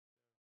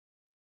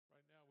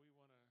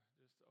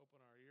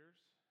open our ears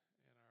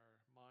and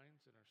our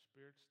minds and our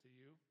spirits to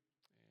you.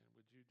 And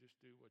would you just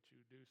do what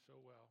you do so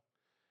well,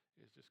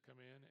 is just come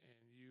in and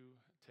you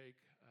take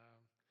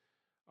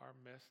our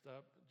messed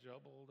up,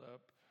 jumbled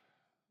up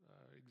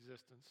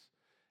existence,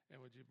 and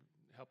would you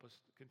help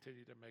us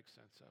continue to make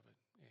sense of it?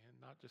 And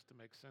not just to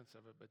make sense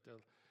of it, but to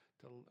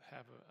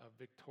have a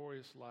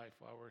victorious life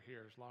while we're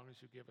here, as long as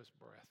you give us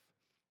breath.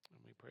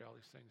 And we pray all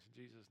these things in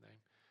Jesus' name.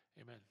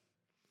 Amen.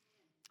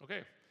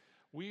 Okay.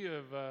 We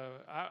have,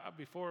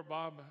 before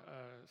Bob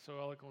so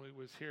eloquently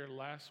was here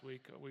last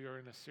week, we are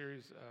in a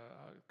series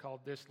called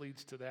This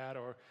Leads to That,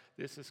 or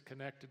This is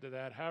Connected to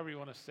That, however you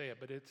want to say it.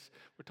 But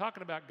we're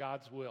talking about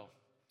God's will.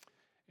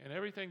 And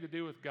everything to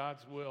do with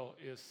God's will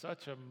is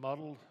such a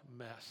muddled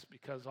mess,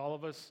 because all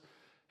of us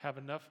have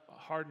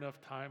hard enough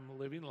time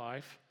living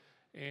life,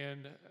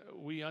 and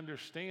we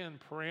understand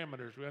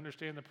parameters. We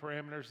understand the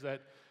parameters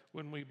that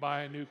when we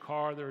buy a new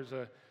car,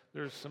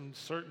 there's some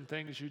certain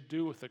things you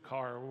do with the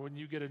car. Or when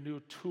you get a new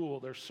tool,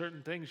 there's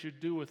certain things you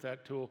do with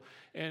that tool.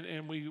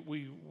 And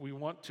we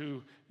want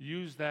to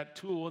use that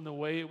tool in the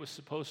way it was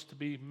supposed to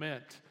be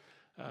meant.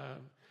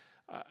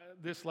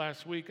 This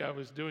last week, I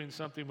was doing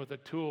something with a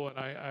tool, and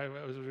I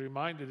was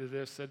reminded of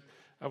this, that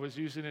I was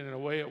using it in a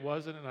way it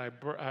wasn't, and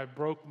I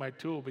broke my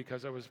tool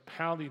because I was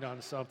pounding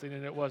on something,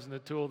 and it wasn't a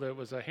tool that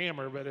was a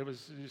hammer, but it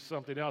was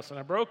something else, and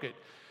I broke it.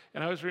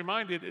 And I was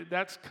reminded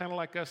that's kind of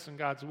like us in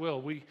God's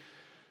will.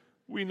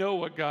 We know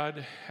what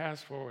God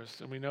has for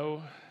us, and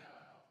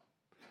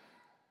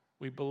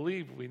we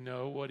believe we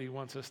know what He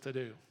wants us to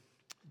do,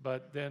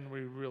 but then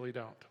we really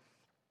don't,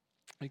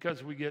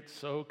 because we get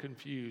so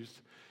confused,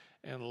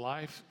 and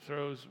life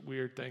throws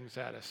weird things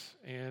at us.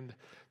 And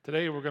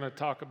today we're going to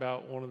talk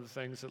about one of the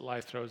things that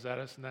life throws at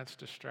us, and that's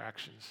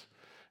distractions.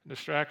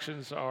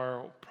 Distractions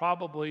are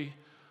probably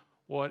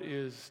what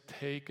is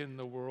taking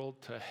the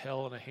world to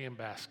hell in a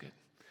handbasket,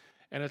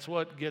 and it's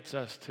what gets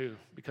us too,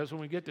 because when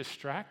we get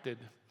distracted,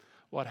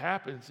 what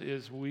happens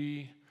is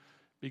we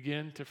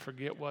begin to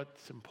forget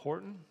what's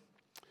important.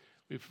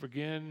 We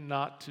begin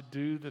not to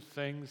do the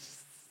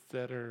things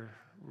that are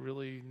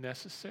really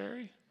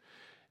necessary.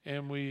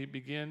 And we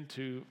begin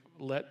to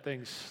let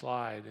things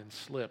slide and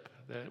slip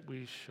that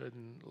we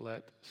shouldn't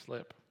let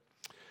slip.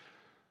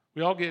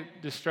 We all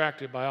get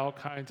distracted by all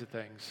kinds of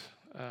things.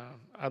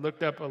 I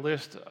looked up a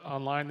list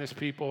online this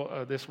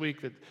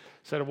week that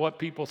said what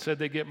people said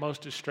they get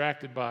most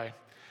distracted by.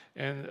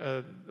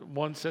 And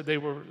one said they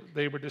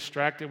were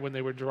distracted when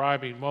they were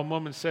driving. One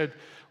woman said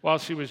while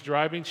she was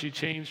driving, she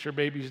changed her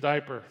baby's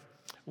diaper.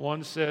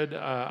 One said,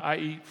 I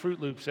eat Fruit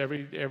Loops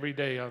every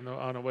day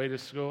on the way to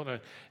school.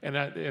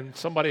 And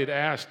somebody had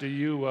asked, do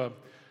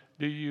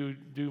you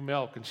do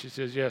milk? And she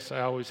says, yes,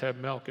 I always have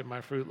milk in my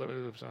Fruit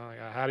Loops. And I'm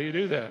like, how do you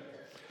do that?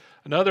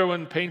 Another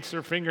one paints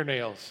their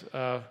fingernails.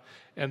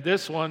 And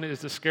this one is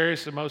the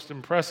scariest and most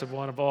impressive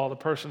one of all. The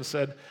person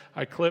said,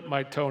 I clip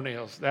my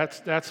toenails.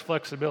 That's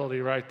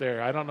flexibility right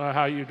there. I don't know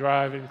how you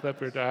drive and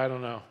clip your I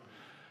don't know.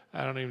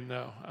 I don't even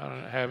know. I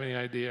don't have any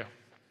idea.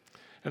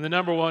 And the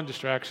number one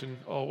distraction,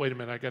 oh, wait a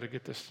minute, I got to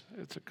get this.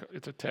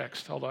 It's a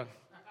text. Hold on.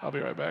 I'll be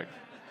right back.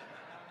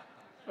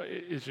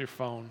 It's your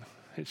phone.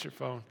 It's your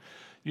phone.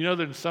 You know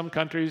that in some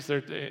countries,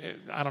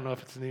 I don't know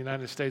if it's in the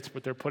United States,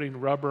 but they're putting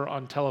rubber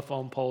on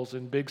telephone poles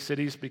in big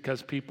cities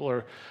because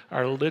people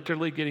are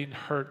literally getting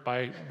hurt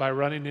by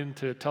running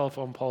into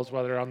telephone poles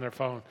while they're on their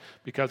phone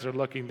because they're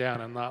looking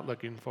down and not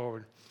looking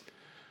forward.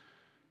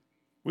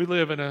 We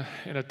live in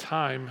a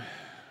time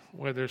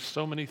where there's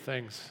so many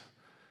things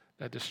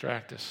that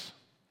distract us.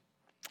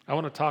 I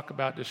want to talk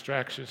about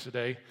distractions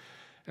today,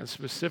 and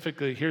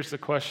specifically, here's the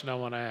question I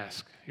want to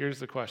ask. Here's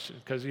the question,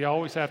 because you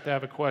always have to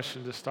have a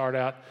question to start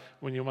out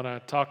when you want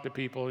to talk to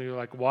people. You're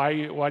like,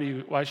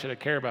 why should I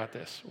care about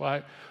this?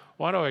 Why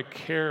do I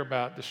care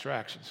about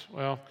distractions?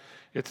 Well,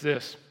 it's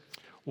this.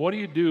 What do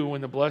you do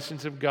when the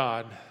blessings of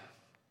God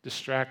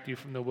distract you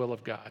from the will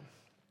of God?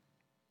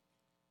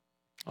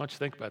 I want you to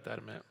think about that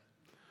a minute.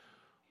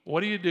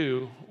 What do you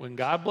do when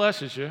God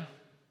blesses you,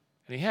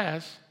 and He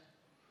has,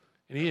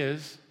 and He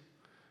is?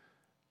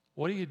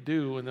 What do you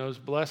do when those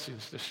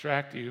blessings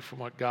distract you from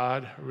what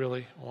God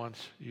really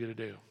wants you to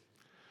do?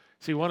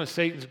 See, one of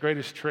Satan's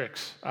greatest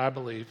tricks, I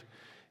believe,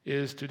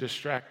 is to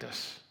distract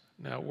us.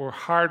 Now, we're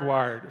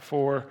hardwired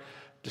for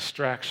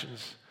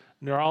distractions.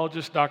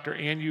 Neurologist Dr.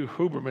 Andrew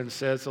Huberman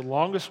says the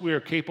longest we are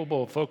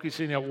capable of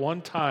focusing at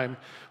one time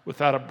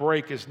without a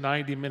break is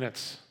 90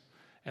 minutes,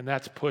 and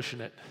that's pushing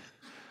it.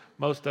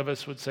 Most of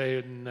us would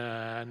say,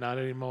 nah, not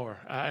anymore.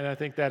 And I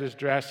think that has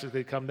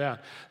drastically come down.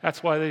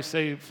 That's why they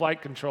say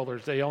flight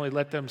controllers, they only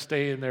let them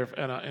stay in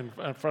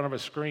front of a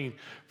screen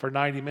for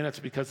 90 minutes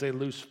because they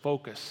lose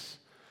focus.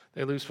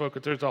 They lose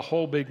focus. There's a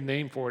whole big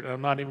name for it, and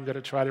I'm not even going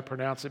to try to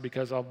pronounce it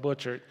because I'll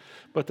butcher it.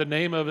 But the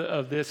name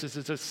of this is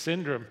it's a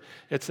syndrome.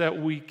 It's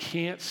that we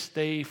can't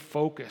stay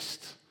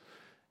focused.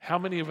 How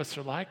many of us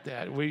are like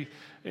that?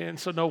 And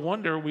so no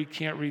wonder we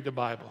can't read the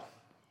Bible.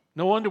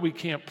 No wonder we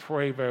can't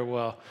pray very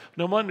well.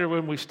 No wonder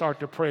when we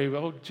start to pray,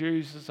 oh,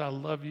 Jesus, I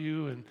love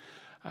you, and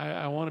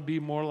I want to be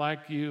more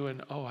like you,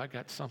 and I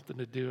got something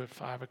to do at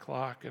 5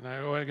 o'clock,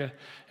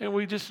 and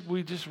we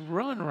just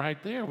run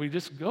right there. We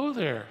just go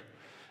there,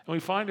 and we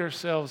find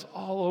ourselves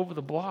all over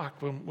the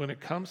block when it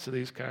comes to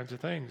these kinds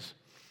of things.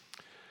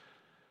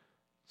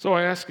 So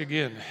I ask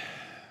again,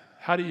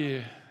 how do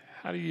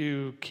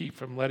you keep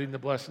from letting the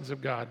blessings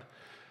of God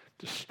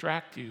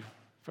distract you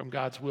from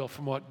God's will,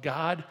 from what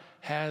God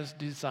has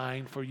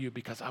designed for you?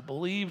 Because I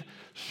believe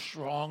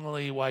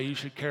strongly why you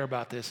should care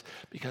about this,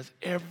 because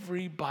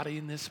everybody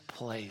in this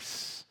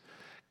place,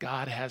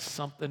 God has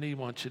something He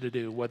wants you to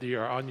do. Whether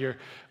you're on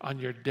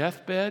your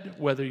deathbed,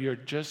 whether you're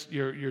just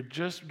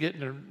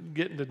getting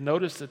to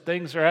notice that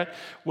things are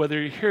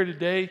whether you're here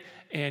today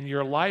and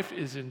your life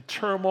is in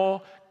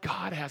turmoil,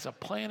 God has a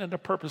plan and a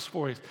purpose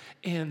for you.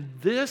 And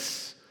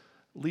this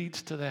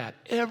leads to that.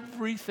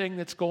 Everything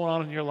that's going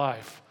on in your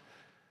life,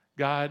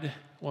 God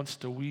wants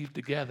to weave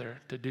together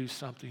to do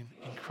something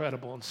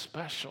incredible and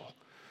special.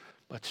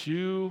 But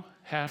you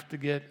have to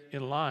get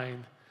in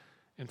line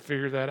and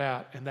figure that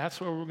out. And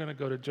that's where we're going to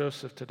go to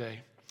Joseph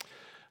today.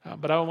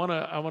 But I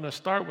want to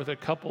start with a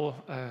couple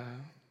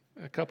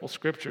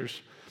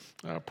scriptures.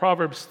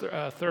 Proverbs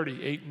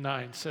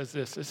 30:8-9 says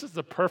this. This is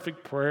the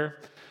perfect prayer.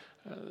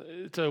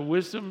 It's a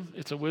wisdom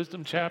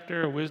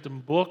chapter, a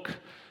wisdom book.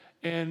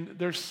 And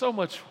there's so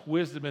much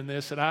wisdom in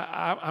this, and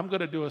I'm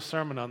going to do a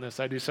sermon on this.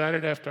 I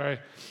decided after I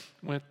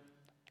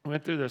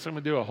went through this, I'm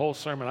going to do a whole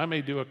sermon. I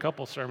may do a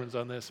couple sermons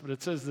on this, but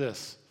it says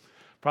this,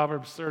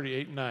 Proverbs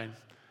 30:8-9.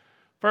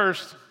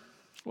 First,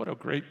 what a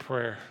great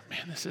prayer.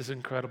 Man, this is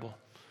incredible.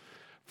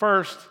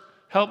 First,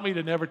 help me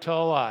to never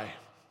tell a lie.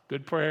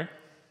 Good prayer.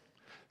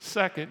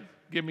 Second,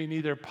 give me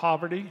neither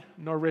poverty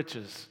nor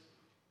riches.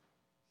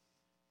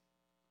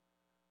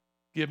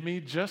 Give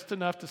me just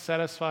enough to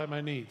satisfy my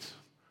needs.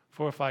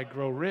 For if I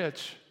grow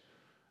rich,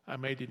 I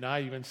may deny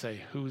you and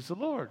say, who's the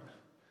Lord?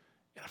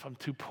 And if I'm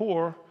too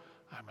poor,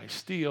 I may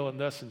steal and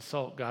thus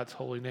insult God's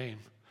holy name.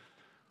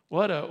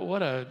 What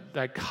a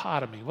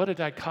dichotomy. What a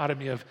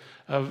dichotomy of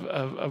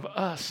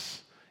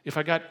us. If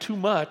I got too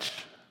much,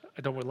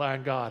 I don't rely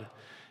on God.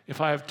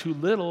 If I have too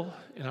little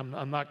and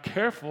I'm not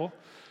careful,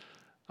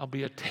 I'll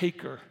be a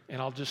taker,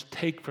 and I'll just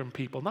take from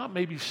people. Not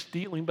maybe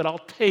stealing, but I'll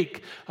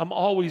take. I'm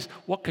always,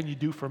 what can you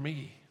do for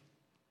me?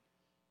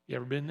 You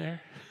ever been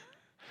there?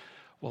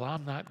 Well,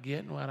 I'm not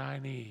getting what I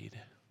need.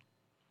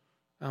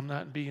 I'm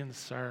not being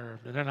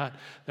served. And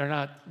they're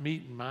not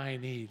meeting my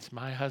needs,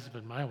 my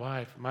husband, my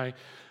wife,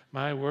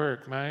 my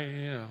work,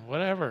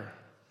 whatever.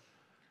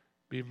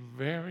 Be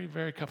very,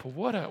 very careful.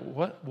 What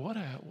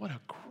a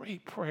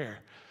great prayer.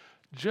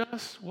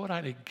 Just what I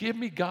need. Give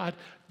me, God,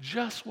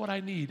 just what I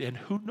need. And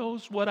who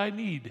knows what I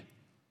need?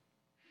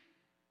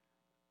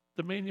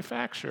 The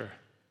manufacturer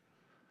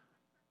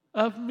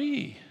of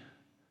me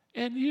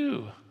and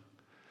you.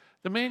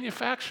 The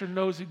manufacturer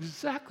knows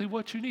exactly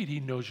what you need. He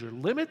knows your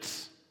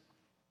limits.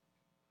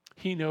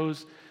 He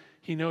knows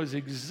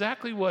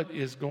exactly what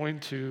is going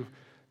to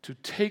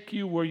take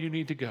you where you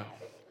need to go.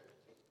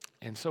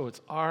 And so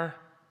it's our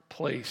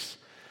place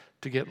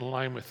to get in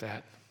line with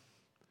that.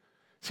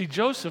 See,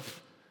 Joseph,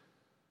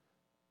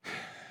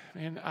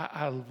 man,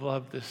 I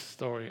love this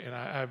story, and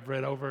I've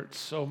read over it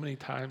so many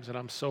times, and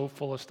I'm so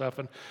full of stuff.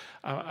 And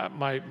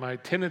my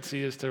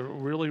tendency is to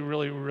really,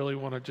 really, really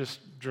want to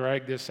just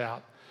drag this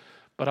out.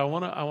 But I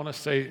want to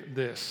say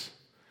this.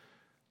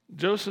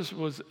 Joseph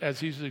was, as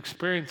he's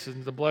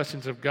experiencing the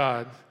blessings of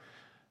God,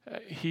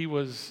 he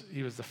was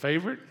the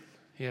favorite.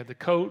 He had the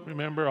coat,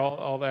 remember,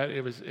 all that.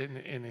 It was,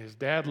 and his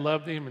dad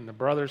loved him, and the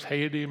brothers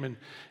hated him, and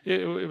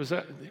it was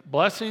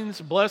blessings,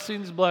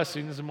 blessings,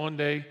 blessings. And one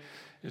day,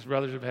 his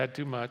brothers have had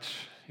too much.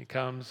 He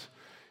comes,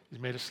 he's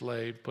made a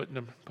slave, put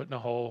in a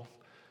hole,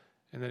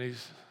 and then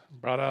he's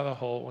brought out of the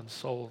hole and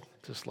sold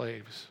to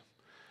slaves.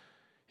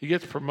 He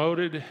gets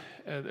promoted.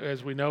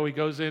 As we know, he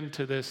goes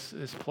into this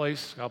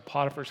place called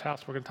Potiphar's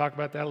house. We're going to talk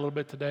about that a little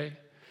bit today.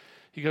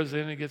 He goes in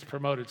and he gets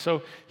promoted.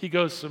 So he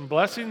goes some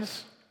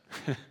blessings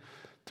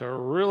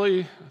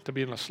to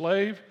being a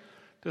slave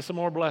to some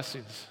more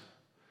blessings.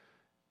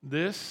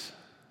 This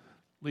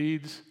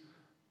leads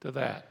to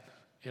that.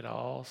 It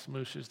all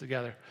smooshes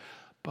together.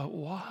 But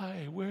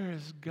why? Where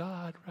is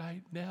God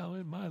right now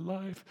in my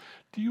life?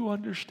 Do you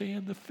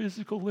understand the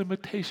physical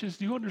limitations?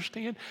 Do you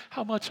understand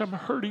how much I'm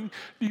hurting?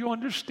 Do you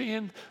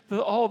understand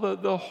all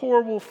the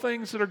horrible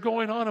things that are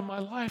going on in my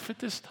life at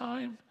this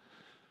time?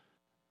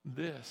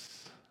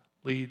 This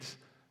leads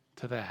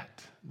to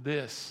that.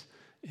 This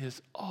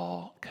is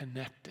all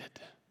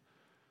connected.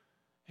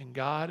 And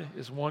God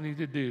is wanting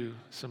to do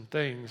some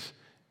things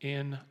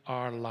in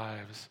our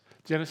lives.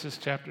 Genesis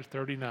chapter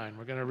 39.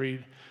 We're going to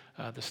read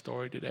the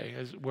story today,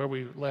 is where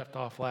we left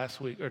off last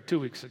week, or 2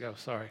 weeks ago,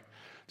 sorry.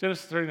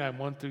 Genesis 39,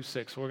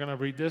 1-6. We're going to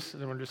read this,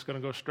 and then we're just going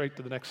to go straight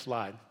to the next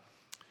slide.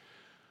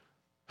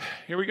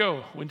 Here we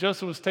go. When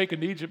Joseph was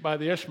taken to Egypt by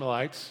the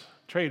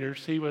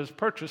Ishmaelitetraders, he was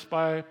purchased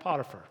by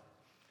Potiphar,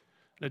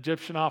 an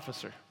Egyptian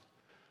officer.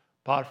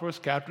 Potiphar was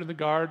captain of the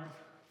guard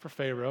for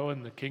Pharaoh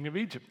and the king of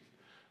Egypt.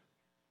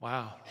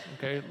 Wow.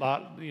 Okay.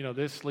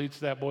 This leads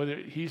to that boy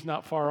that he's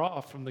not far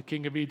off from the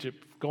king of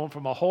Egypt, going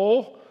from a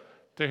hole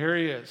to here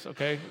he is.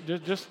 Okay.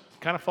 Just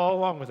kind of follow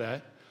along with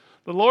that.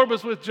 The Lord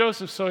was with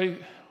Joseph, so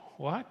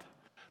what?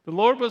 The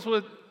Lord was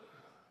with.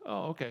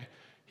 Oh, okay.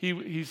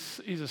 He's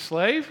a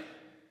slave.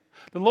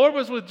 The Lord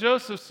was with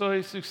Joseph, so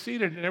he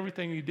succeeded in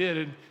everything he did,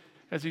 and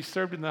as he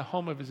served in the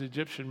home of his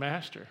Egyptian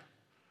master.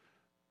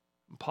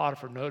 And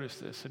Potiphar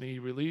noticed this, and he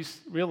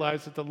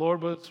realized that the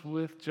Lord was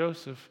with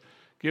Joseph,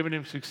 giving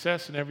him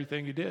success in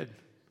everything he did.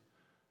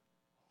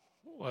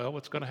 Well,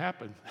 what's going to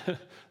happen?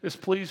 This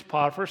pleased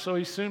Potiphar, so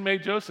he soon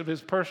made Joseph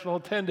his personal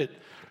attendant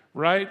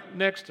right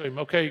next to him.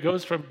 Okay, he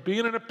goes from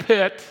being in a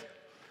pit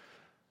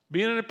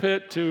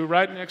to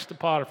right next to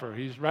Potiphar.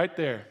 He's right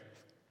there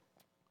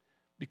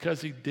because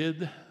he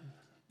did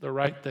the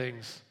right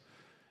things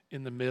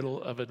in the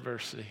middle of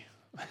adversity.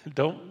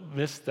 Don't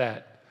miss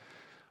that.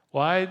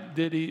 Why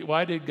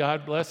did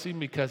God bless him?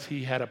 Because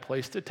he had a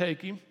place to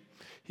take him.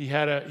 He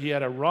had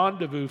a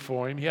rendezvous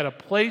for him. He had a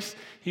place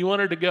he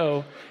wanted to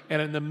go.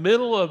 And in the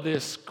middle of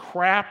this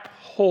crap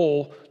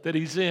hole that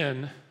he's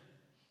in,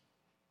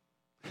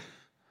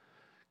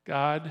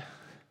 God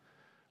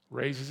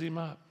raises him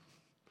up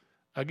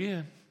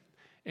again.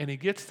 And he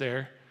gets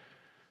there.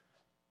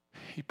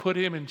 He put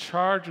him in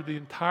charge of the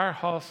entire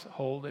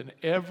household and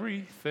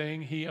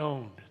everything he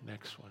owned.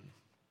 Next one.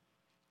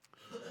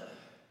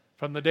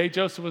 From the day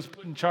Joseph was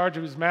put in charge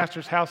of his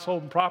master's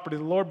household and property,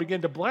 the Lord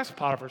began to bless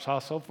Potiphar's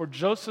household for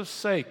Joseph's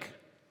sake.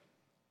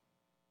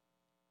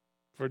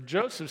 For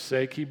Joseph's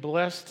sake, he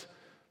blessed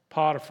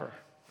Potiphar.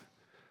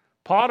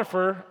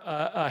 Potiphar,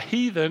 a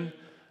heathen,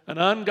 an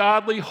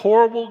ungodly,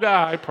 horrible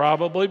guy,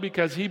 probably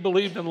because he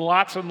believed in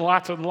lots and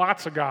lots and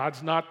lots of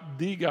gods, not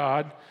the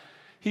God.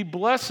 He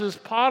blesses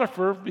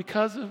Potiphar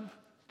because of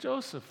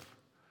Joseph.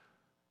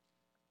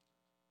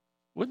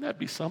 Wouldn't that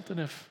be something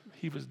if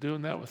he was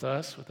doing that with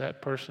us, with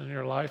that person in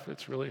your life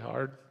that's really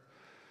hard?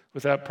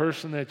 With that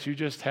person that you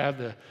just have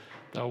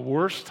the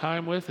worst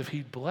time with? If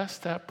he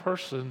blessed that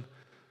person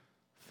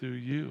through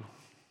you,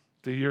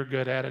 through your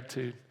good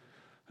attitude,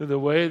 through the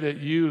way that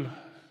you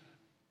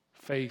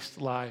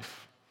faced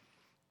life.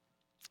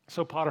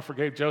 So Potiphar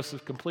gave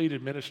Joseph complete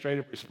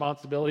administrative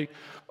responsibility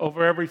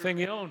over everything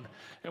he owned.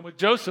 And with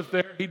Joseph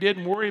there, he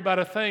didn't worry about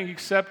a thing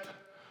except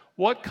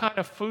what kind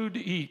of food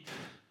to eat.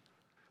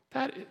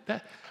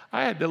 That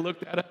I had to look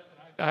that up.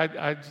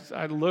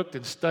 I looked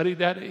and studied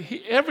that.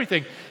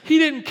 Everything. He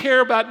didn't care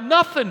about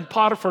nothing,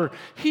 Potiphar.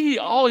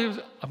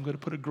 I'm going to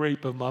put a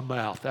grape in my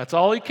mouth. That's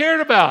all he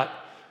cared about.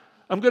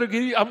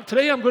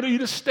 Today I'm going to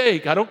eat a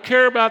steak. I don't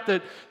care about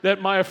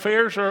that my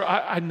affairs are.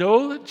 I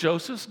know that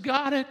Joseph's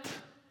got it.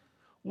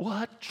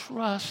 What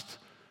trust?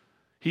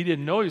 He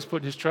didn't know he was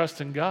putting his trust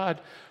in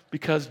God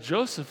because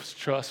Joseph's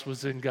trust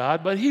was in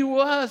God, but he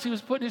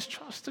was putting his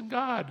trust in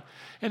God.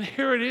 And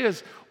here it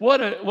is.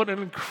 What an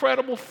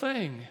incredible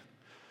thing.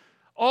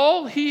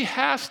 All he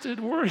has to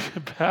worry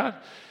about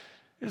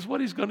is what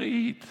he's going to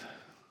eat.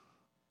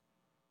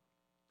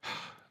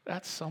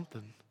 That's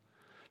something.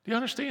 Do you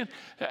understand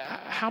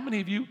how many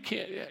of you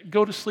can't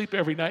go to sleep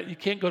every night? You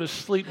can't go to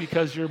sleep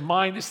because your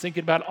mind is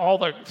thinking about all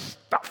the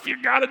stuff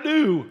you got to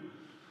do.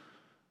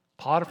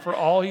 Potiphar,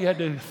 all he had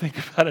to think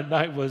about at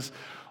night was,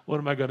 what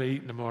am I going to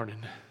eat in the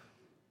morning?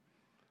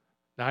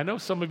 Now, I know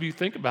some of you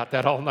think about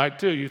that all night,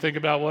 too. You think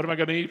about, what am I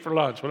going to eat for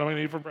lunch? What am I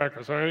going to eat for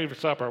breakfast? What am I going to eat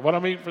for supper? What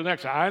am I eating for the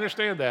next? I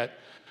understand that.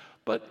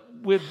 But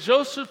with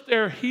Joseph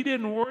there, he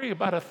didn't worry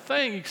about a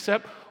thing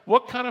except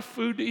what kind of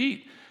food to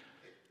eat.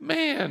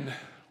 Man,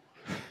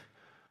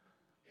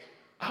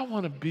 I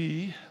want to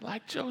be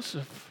like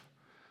Joseph,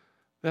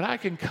 that I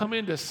can come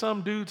into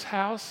some dude's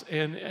house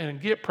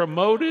and get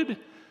promoted.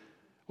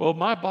 Well,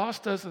 my boss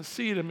doesn't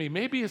see it in me.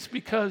 Maybe it's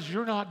because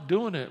you're not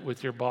doing it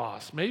with your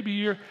boss. Maybe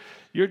you're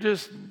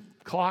just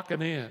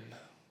clocking in.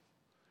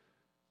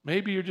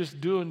 Maybe you're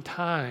just doing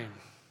time.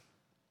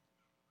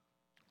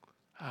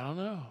 I don't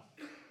know.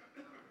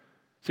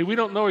 See, we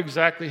don't know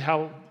exactly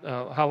how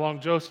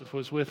long Joseph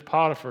was with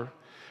Potiphar.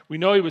 We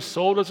know he was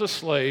sold as a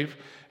slave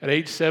at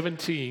age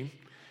 17.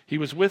 He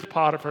was with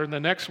Potiphar, and the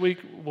next week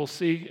we'll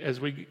see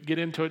as we get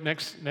into it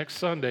next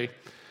Sunday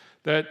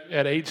that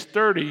at age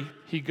 30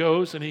 he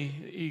goes and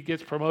he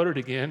gets promoted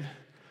again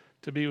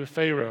to be with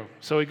Pharaoh.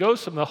 So he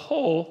goes from the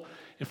hole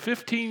in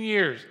 15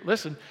 years.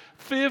 Listen,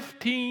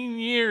 15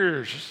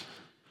 years.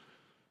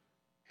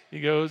 He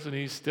goes and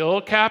he's still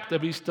a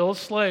captive, he's still a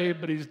slave,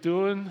 but he's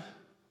doing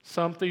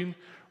something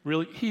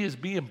really. He is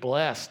being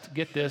blessed.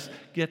 Get this,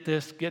 get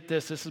this, get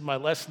this. This is my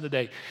lesson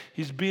today.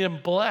 He's being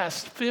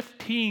blessed.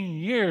 15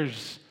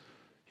 years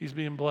he's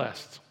being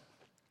blessed.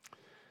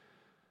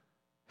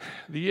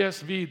 The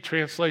ESV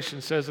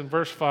translation says in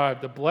verse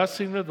 5, the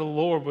blessing of the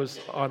Lord was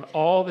on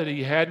all that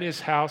he had in his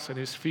house and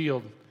his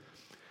field.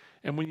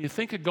 And when you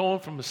think of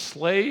going from a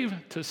slave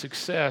to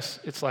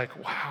success, it's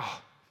like, wow.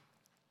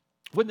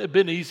 Wouldn't it have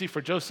been easy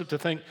for Joseph to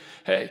think,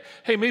 hey,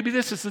 maybe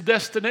this is the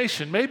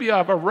destination. Maybe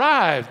I've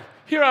arrived.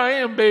 Here I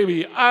am,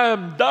 baby.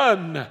 I'm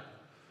done.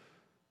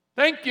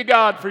 Thank you,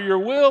 God, for your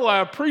will. I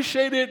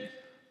appreciate it.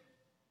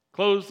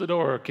 Close the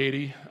door,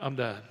 Katie. I'm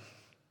done.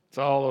 It's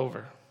all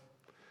over.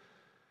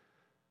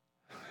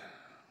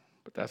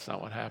 But that's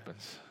not what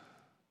happens.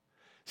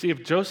 See,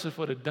 if Joseph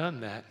would have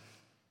done that,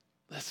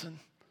 listen,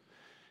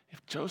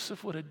 if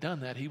Joseph would have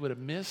done that, he would have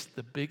missed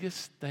the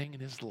biggest thing in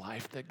his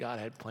life that God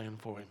had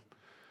planned for him.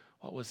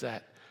 What was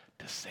that?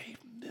 To save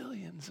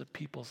millions of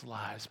people's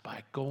lives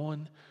by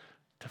going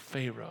to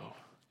Pharaoh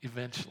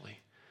eventually,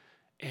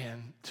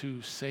 and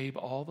to save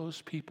all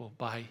those people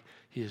by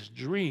his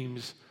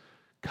dreams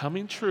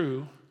coming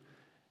true,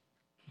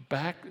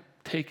 back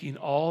taking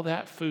all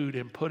that food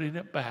and putting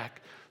it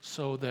back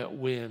so that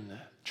when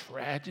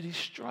tragedy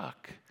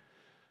struck,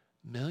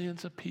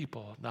 millions of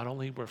people not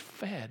only were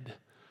fed,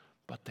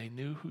 but they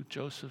knew who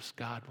Joseph's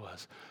God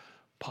was.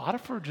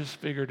 Potiphar just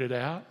figured it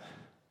out.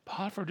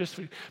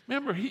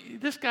 Remember,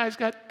 this guy's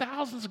got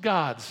thousands of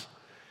gods.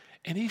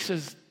 And he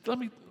says,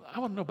 I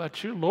want to know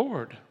about your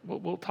Lord.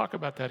 We'll talk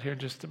about that here in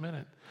just a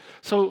minute.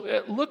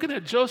 So looking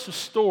at Joseph's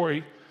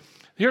story,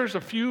 there's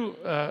a few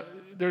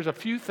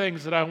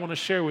things that I want to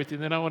share with you,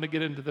 and then I want to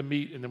get into the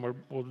meat, and then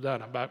we're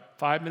done. About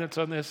 5 minutes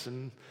on this,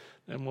 and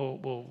then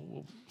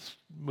we'll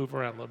move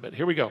around a little bit.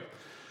 Here we go.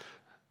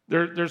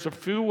 There's a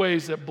few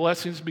ways that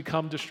blessings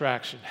become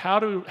distraction. How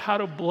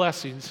do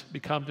blessings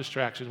become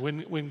distractions?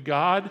 When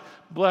God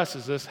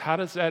blesses us, how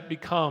does that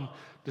become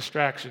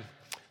distraction?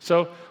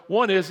 So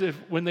one is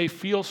when they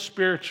feel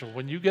spiritual.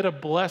 When you get a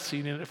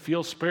blessing and it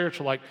feels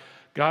spiritual, like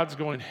God's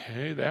going,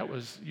 hey,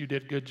 you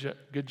did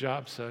good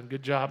job, son.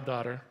 Good job,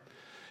 daughter.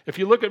 If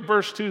you look at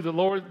verse 2, the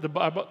Lord, the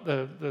Bible,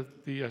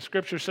 the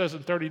scripture says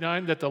in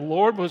 39 that the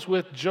Lord was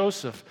with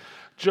Joseph.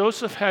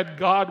 Joseph had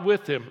God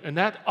with him, and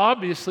that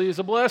obviously is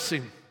a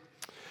blessing.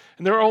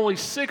 And there are only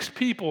 6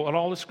 people in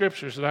all the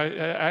scriptures, and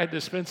I had to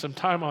spend some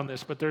time on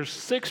this, but there's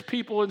 6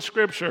 people in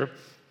scripture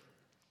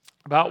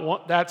about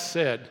what that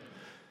said,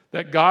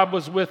 that God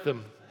was with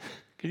them.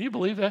 Can you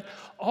believe that?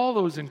 All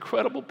those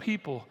incredible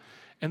people,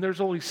 and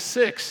there's only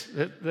 6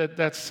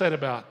 that's said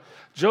about.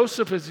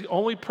 Joseph is the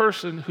only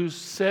person who's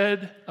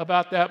said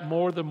about that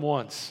more than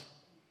once.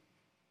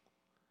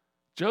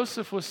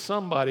 Joseph was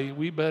somebody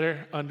we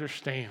better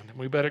understand, and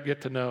we better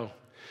get to know.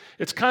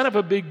 It's kind of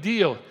a big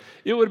deal.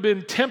 It would have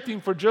been tempting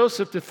for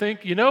Joseph to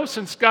think,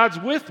 since God's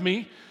with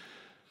me,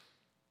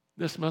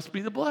 this must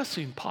be the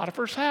blessing.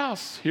 Potiphar's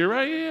house. Here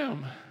I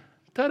am.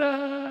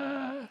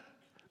 Ta-da!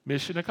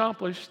 Mission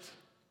accomplished.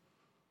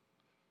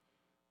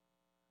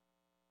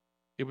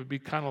 It would be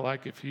kind of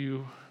like if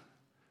you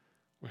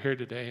were here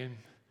today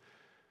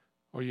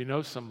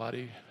or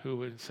somebody who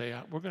would say,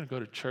 we're going to go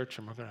to church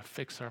and we're going to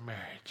fix our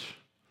marriage.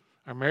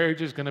 Our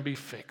marriage is going to be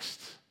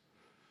fixed.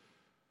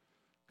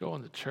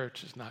 Going to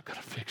church is not going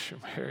to fix your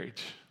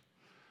marriage.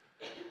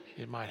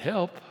 It might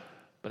help,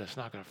 but it's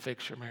not going to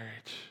fix your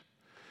marriage.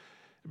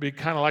 It'd be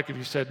kind of like if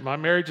you said, my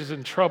marriage is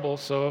in trouble,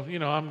 so,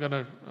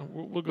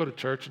 we'll go to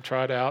church and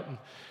try it out.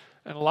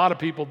 And a lot of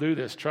people do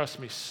this.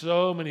 Trust me,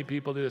 so many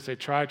people do this. They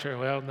try,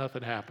 well,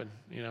 nothing happened.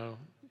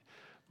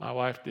 My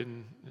wife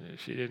didn't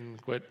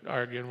quit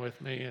arguing with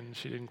me, and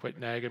she didn't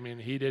quit nagging me,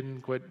 and he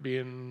didn't quit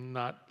being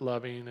not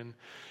loving, and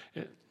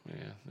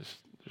it's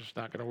just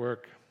not going to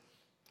work.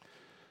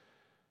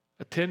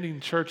 Attending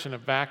church in a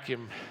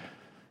vacuum,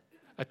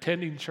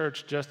 attending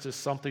church just as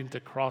something to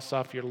cross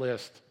off your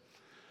list,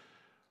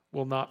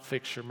 will not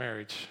fix your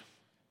marriage.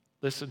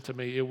 Listen to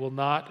me, it will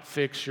not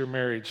fix your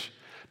marriage.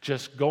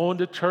 Just going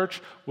to church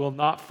will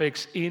not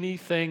fix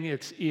anything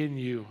that's in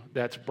you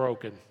that's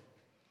broken.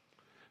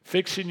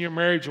 Fixing your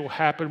marriage will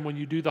happen when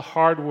you do the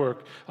hard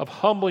work of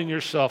humbling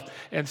yourself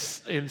and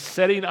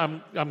setting,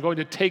 I'm going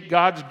to take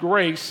God's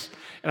grace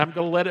and I'm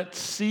going to let it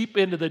seep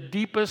into the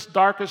deepest,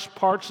 darkest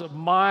parts of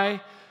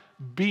my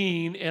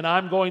being, and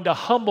I'm going to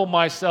humble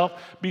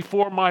myself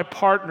before my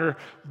partner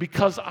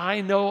because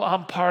I know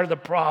I'm part of the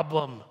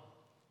problem.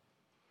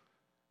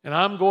 And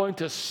I'm going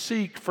to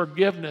seek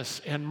forgiveness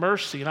and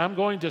mercy, and I'm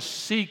going to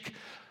seek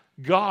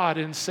God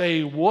and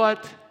say,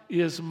 what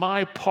is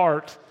my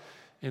part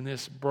in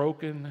this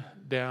broken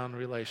down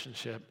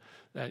relationship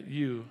that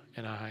you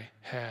and I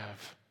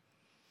have?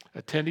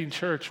 Attending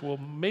church will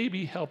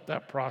maybe help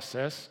that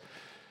process,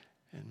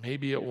 and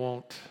maybe it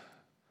won't.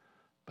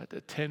 But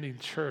attending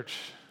church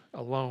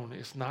alone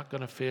is not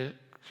going to fit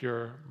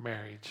your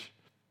marriage.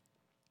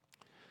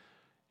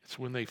 It's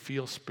when they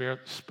feel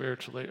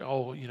spiritually,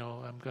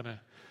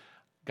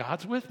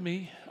 God's with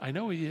me. I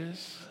know He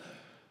is,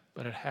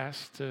 but it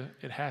has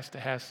to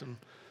have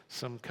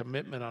some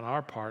commitment on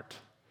our part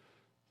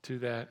to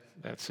that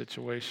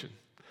situation.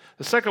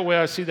 The second way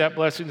I see that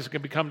blessing is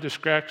going to become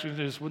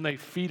distraction is when they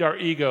feed our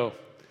ego.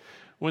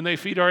 When they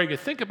feed our ego.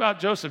 Think about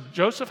Joseph.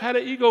 Joseph had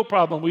an ego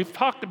problem. We've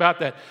talked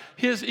about that.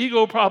 His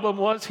ego problem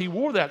was he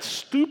wore that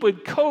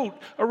stupid coat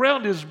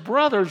around his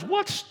brothers.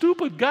 What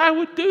stupid guy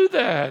would do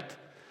that?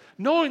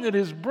 Knowing that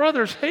his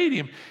brothers hate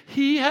him.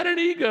 He had an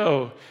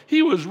ego.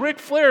 He was Ric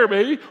Flair,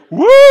 baby.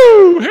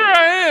 Woo! Here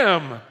I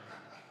am.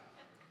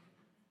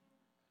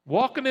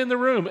 Walking in the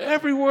room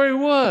everywhere he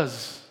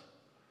was.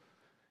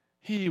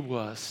 He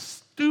was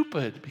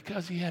stupid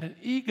because he had an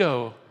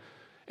ego.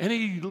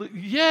 And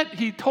yet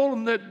he told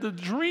him that the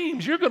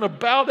dreams, you're going to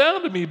bow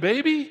down to me,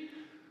 baby.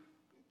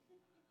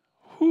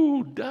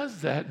 who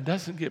does that and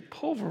doesn't get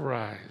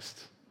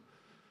pulverized?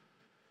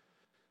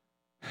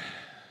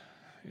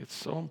 It's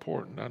so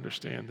important to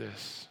understand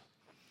this.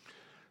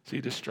 See,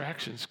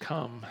 distractions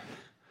come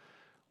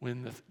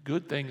when the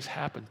good things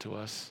happen to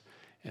us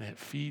and it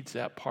feeds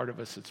that part of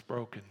us that's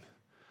broken.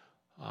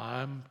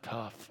 I'm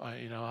tough.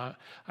 I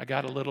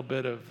got a little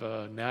bit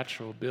of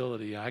natural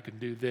ability. I can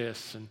do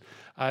this, and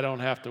I don't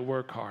have to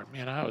work hard.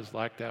 Man, I was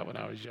like that when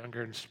I was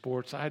younger in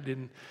sports.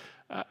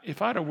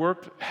 If I'd have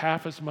worked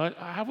half as much,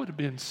 I would have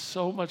been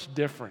so much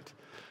different.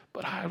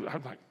 But I'm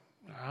like,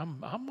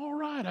 I'm all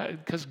right,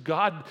 because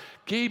God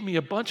gave me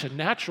a bunch of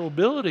natural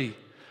ability.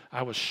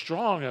 I was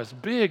strong, I was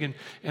big, and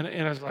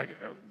I was like,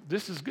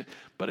 this is good.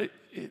 But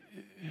it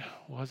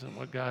wasn't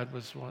what God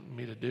was wanting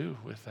me to do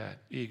with that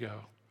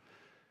ego.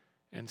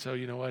 And so,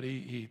 you know what?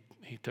 He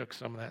took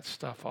some of that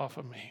stuff off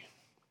of me.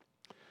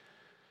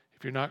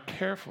 If you're not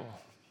careful,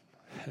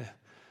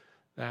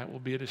 that will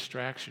be a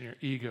distraction, your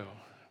ego.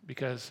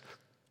 Because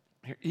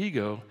your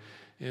ego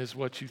is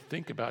what you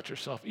think about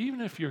yourself.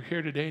 Even if you're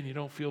here today and you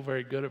don't feel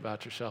very good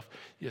about yourself,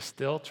 you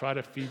still try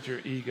to feed your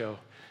ego.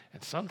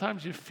 And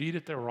sometimes you feed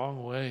it the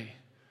wrong way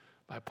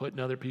by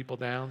putting other people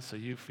down so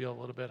you feel a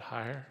little bit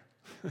higher.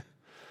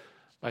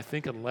 By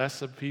thinking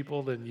less of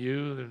people than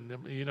you,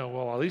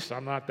 well, at least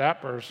I'm not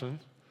that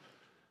person.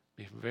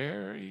 Be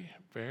very,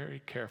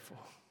 very careful.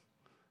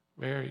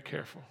 Very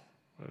careful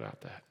about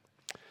that.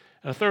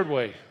 And the third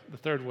way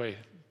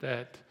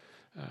that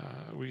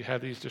we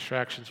have these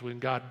distractions when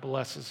God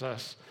blesses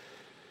us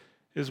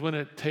is when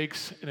it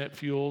takes and it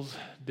fuels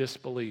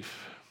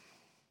disbelief.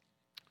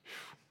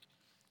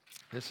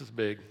 This is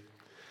big.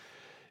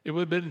 It would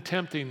have been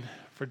tempting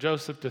for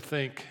Joseph to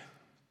think,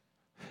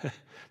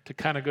 to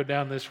kind of go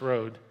down this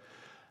road.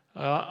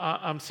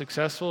 I'm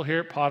successful here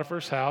at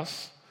Potiphar's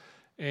house,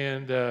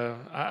 and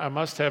I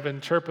must have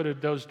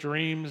interpreted those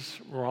dreams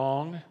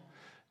wrong.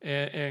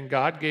 And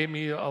God gave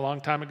me a long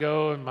time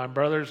ago, and my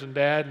brothers and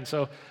dad, and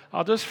so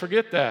I'll just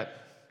forget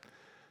that.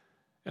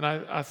 And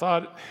I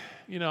thought,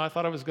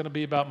 I was going to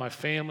be about my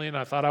family, and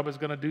I thought I was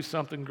going to do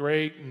something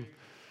great, and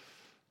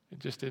it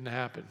just didn't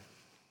happen.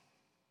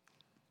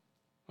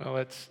 Well,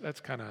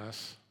 that's kind of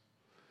us.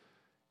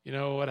 You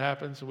know what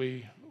happens?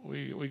 We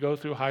go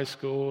through high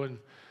school, and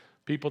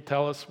people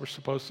tell us we're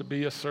supposed to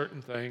be a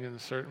certain thing and a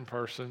certain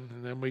person,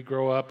 and then we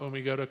grow up and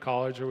we go to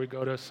college, or we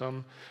go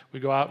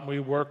out and we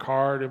work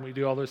hard and we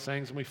do all those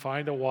things, and we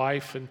find a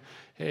wife, and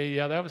hey,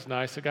 yeah, that was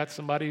nice. I got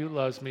somebody who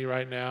loves me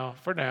right now,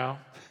 for now.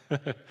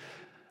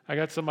 I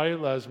got somebody who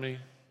loves me.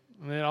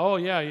 And then, oh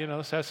yeah,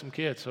 let's have some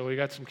kids. So we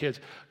got some kids.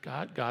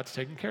 God's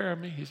taking care of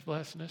me. He's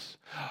blessing us.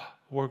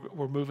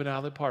 We're moving out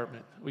of the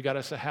apartment. We got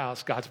us a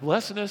house. God's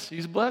blessing us.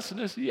 He's blessing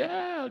us.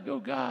 Yeah, go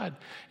God.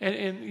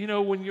 And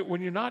when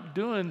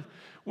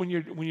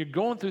you're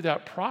going through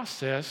that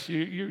process,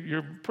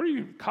 you're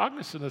pretty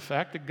cognizant of the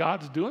fact that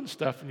God's doing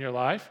stuff in your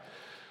life.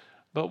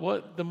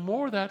 But the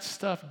more that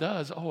stuff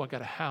does, I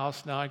got a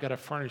house, now I got to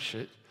furnish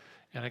it,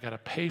 and I got to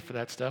pay for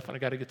that stuff, and I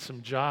got to get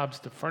some jobs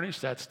to furnish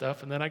that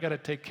stuff, and then I got to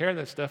take care of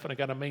that stuff, and I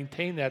got to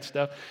maintain that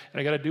stuff,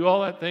 and I got to do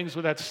all that things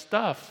with that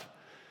stuff.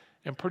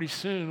 And pretty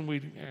soon we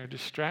are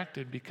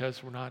distracted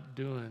because we're not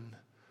doing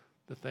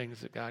the things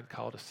that God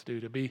called us to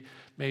do, to be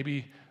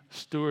maybe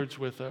stewards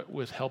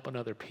with helping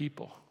other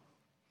people,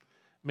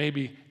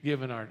 maybe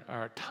giving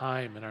our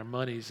time and our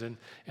monies and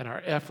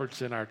our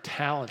efforts and our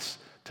talents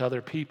to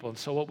other people. And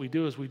so what we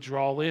do is we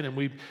draw in and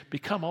we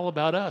become all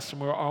about us, and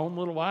we're our own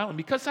little island,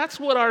 because that's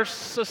what our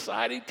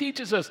society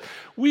teaches us.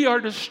 We are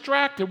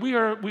distracted. We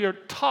are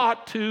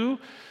taught to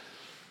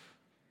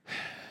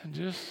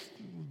just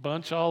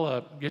bunch all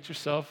up, get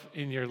yourself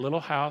in your little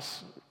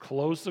house,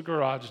 close the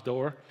garage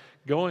door,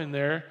 go in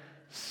there,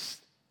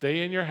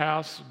 stay in your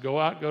house, go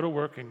out, go to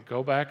work, and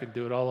go back and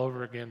do it all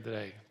over again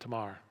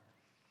tomorrow.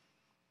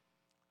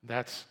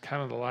 That's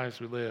kind of the lives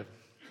we live.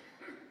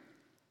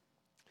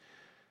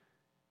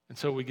 And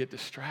so we get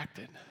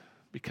distracted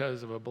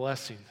because of a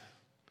blessing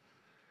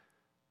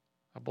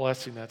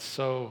that's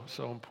so,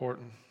 so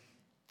important.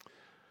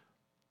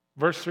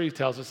 Verse 3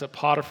 tells us that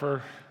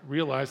Potiphar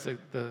realized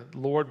that the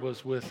Lord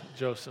was with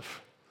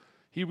Joseph.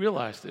 He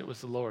realized it was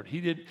the Lord.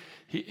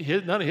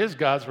 None of his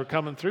gods were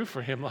coming through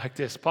for him like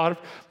this.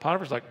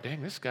 Potiphar's like,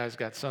 dang, this guy's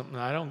got something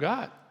I don't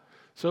got.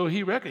 So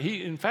he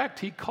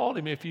called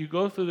him, if you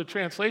go through the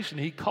translation,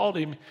 he called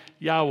him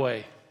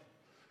Yahweh,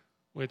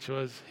 which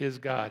was his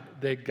God.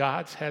 The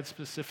gods had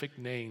specific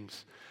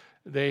names.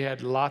 They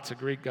had lots of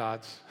Greek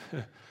gods,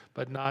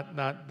 but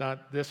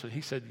not this one.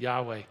 He said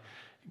Yahweh.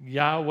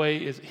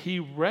 He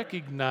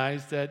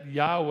recognized that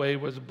Yahweh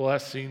was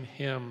blessing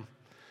him.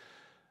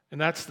 And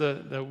that's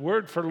the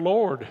word for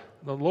Lord,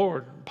 the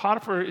Lord.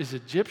 Potiphar is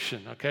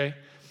Egyptian, okay?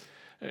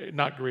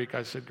 Not Greek,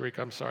 I said Greek,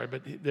 I'm sorry,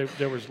 but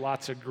there was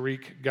lots of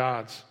Greek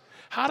gods.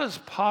 How does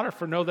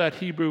Potiphar know that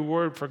Hebrew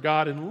word for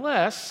God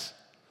unless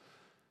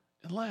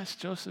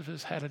Joseph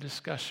has had a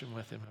discussion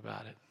with him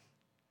about it?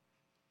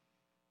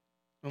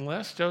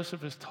 Unless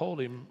Joseph has told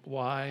him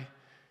why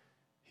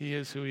he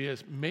is who he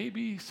is.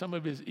 Maybe some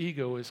of his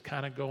ego is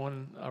kind of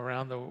going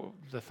around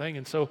the thing.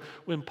 And so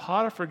when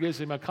Potiphar gives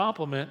him a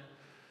compliment,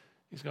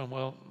 he's going,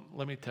 well,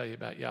 let me tell you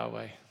about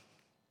Yahweh.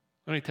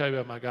 Let me tell you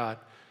about my God.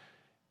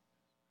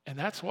 And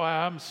that's why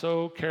I'm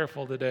so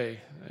careful today,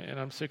 and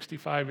I'm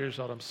 65 years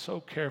old. I'm so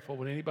careful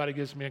when anybody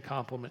gives me a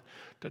compliment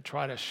to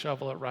try to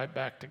shovel it right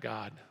back to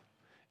God.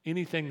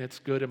 Anything that's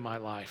good in my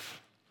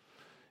life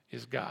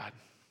is God.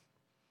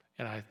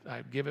 And I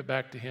give it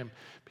back to him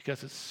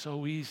because it's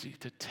so easy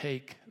to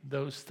take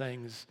those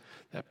things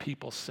that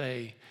people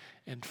say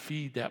and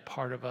feed that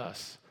part of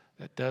us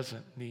that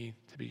doesn't need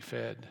to be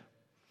fed.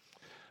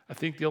 I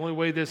think the only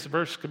way this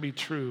verse can be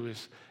true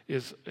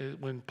is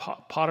when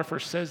Potiphar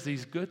says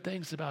these good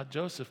things about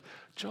Joseph,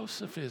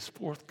 Joseph is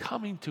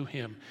forthcoming to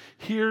him.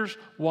 Here's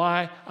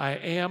why I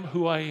am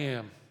who I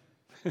am.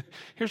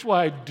 Here's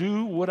why I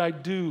do what I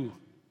do.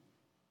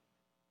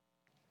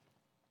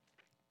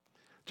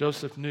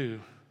 Joseph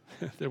knew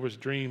there was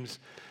dreams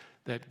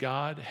that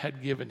God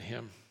had given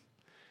him,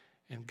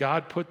 and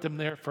God put them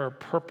there for a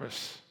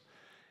purpose,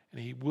 and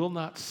he will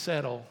not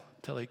settle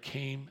till they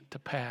came to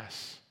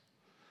pass.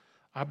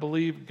 I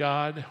believe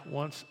God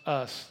wants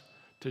us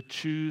to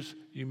choose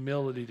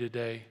humility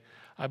today.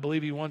 I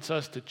believe he wants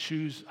us to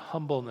choose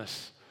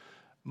humbleness.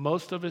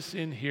 Most of us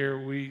in here,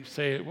 we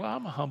say, well,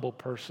 I'm a humble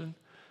person,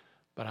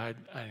 but I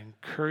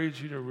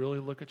encourage you to really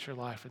look at your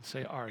life and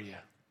say, are you?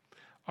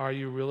 Are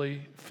you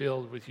really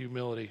filled with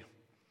humility?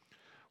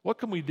 What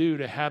can we do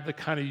to have the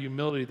kind of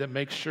humility that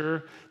makes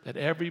sure that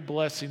every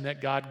blessing that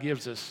God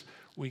gives us,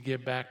 we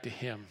give back to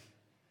him?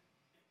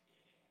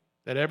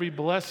 That every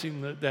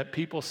blessing that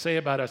people say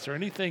about us, or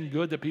anything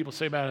good that people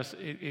say about us,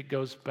 it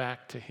goes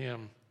back to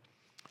him.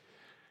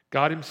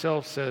 God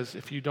himself says,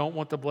 if you don't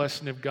want the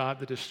blessing of God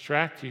to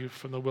distract you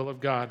from the will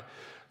of God,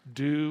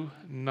 do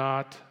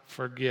not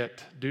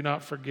forget. Do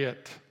not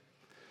forget.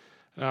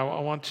 Now,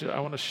 I want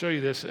to show you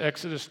this.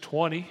 Exodus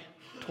 25.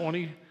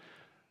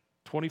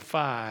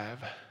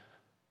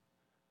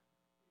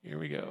 Here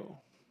we go.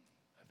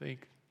 I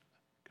think.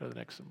 Go to the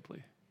next one,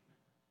 please.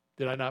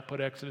 Did I not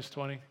put Exodus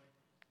 20? It's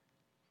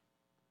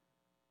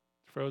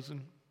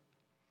frozen.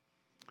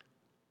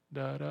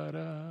 Da da da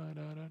da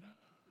da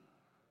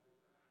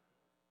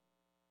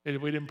da.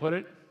 We didn't put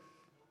it?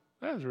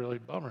 That was really a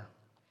bummer.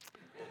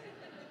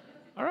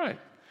 All right.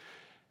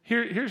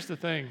 Here's the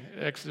thing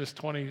Exodus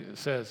 20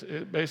 says.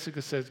 It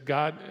basically says,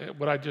 God,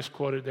 what I just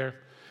quoted there,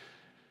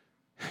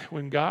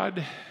 when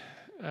God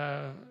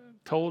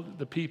told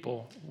the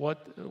people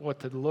what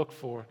to look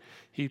for,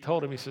 he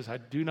told him, he says, I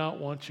do not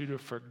want you to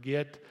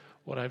forget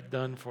what I've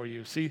done for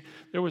you. See,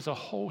 there was a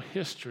whole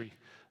history,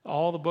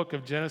 all the book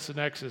of Genesis and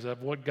Exodus,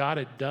 of what God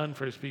had done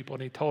for his people.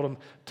 And he told them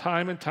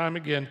time and time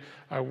again,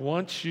 I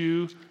want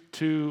you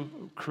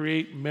to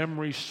create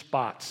memory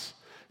spots.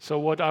 So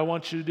what I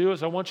want you to do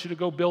is I want you to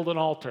go build an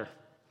altar.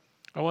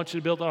 I want you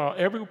to build an altar.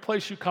 Every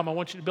place you come, I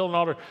want you to build an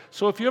altar.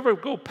 So if you ever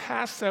go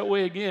past that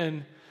way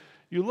again,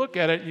 you look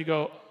at it and you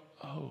go,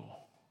 oh,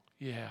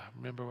 yeah,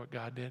 remember what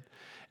God did?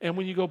 And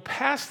when you go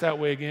past that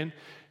way again,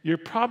 you're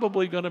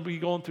probably going to be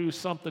going through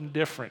something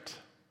different.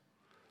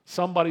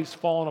 Somebody's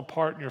fallen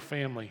apart in your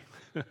family.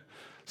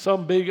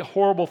 Some big,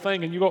 horrible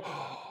thing. And you go,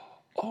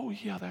 oh,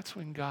 yeah, that's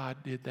when God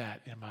did that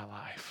in my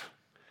life.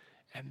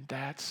 And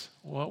that's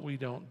what we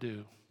don't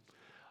do.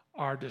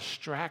 Our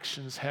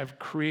distractions have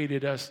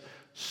created us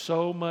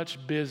so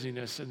much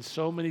busyness and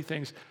so many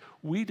things.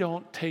 We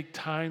don't take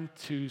time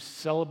to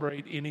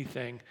celebrate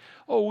anything.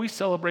 Oh, we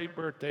celebrate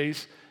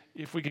birthdays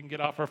if we can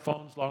get off our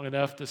phones long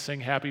enough to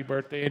sing happy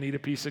birthday and eat a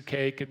piece of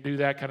cake and do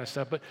that kind of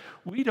stuff. But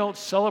we don't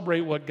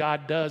celebrate what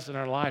God does in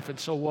our life. And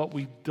so what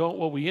we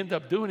end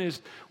up doing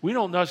is we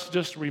don't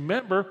just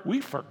remember, we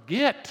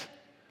forget.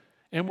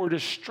 And we're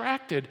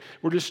distracted.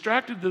 We're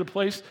distracted to the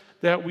place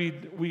that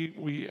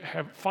we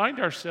find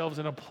ourselves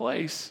in a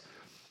place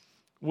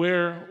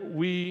where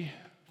we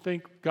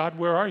think, God,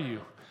 where are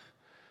you?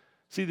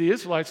 See, the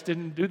Israelites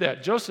didn't do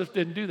that. Joseph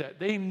didn't do that.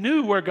 They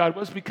knew where God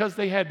was because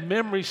they had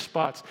memory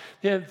spots.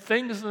 They had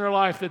things in their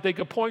life that they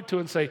could point to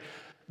and say,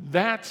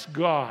 that's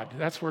God.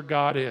 That's where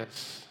God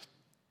is.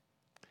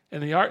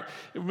 And the ark,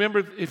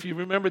 if you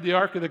remember the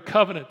Ark of the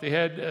Covenant, they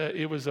had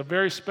it was a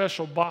very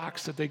special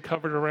box that they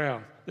carried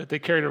around,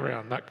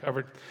 not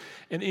covered.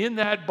 And in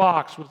that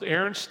box was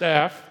Aaron's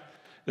staff,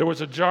 there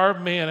was a jar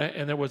of manna,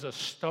 and there was a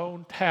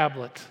stone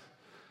tablet,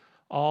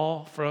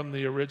 all from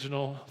the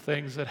original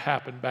things that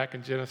happened back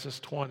in Genesis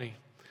 20.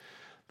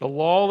 The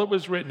law that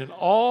was written, and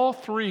all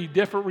three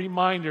different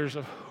reminders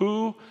of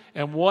who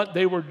and what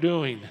they were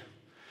doing.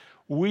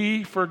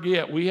 We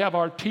forget. We have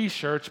our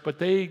T-shirts, but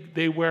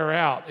they wear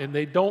out, and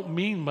they don't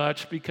mean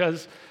much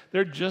because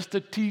they're just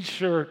a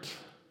T-shirt.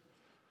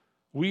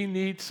 We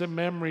need some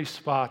memory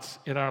spots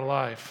in our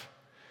life.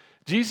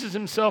 Jesus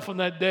himself on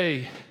that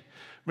day,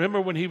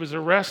 remember when he was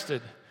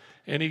arrested,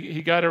 and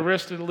he got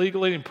arrested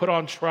illegally and put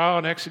on trial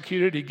and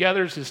executed. He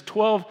gathers his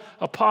 12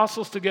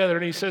 apostles together,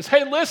 and he says,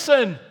 hey,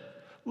 listen.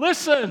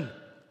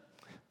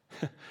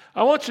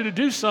 I want you to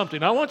do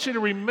something. I want you to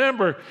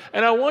remember,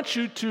 and I want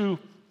you to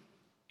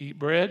eat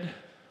bread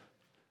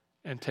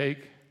and take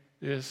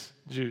this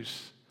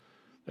juice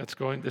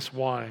this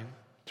wine,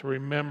 to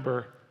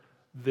remember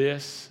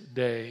this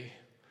day.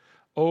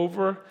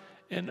 Over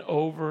and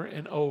over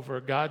and over,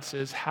 God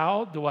says,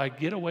 how do I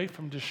get away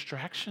from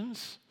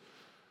distractions?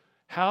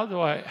 How do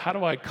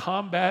I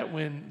combat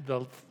when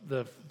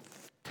the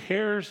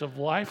terrors of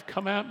life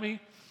come at me?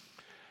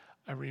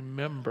 I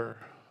remember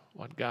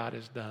what God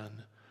has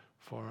done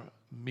for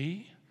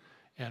me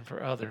and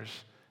for others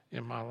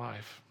in my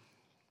life.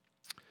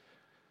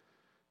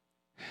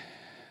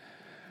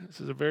 This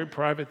is a very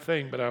private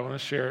thing, but I want to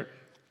share it.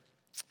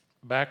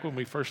 Back when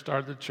we first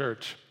started the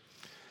church,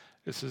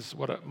 this is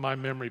my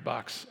memory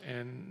box.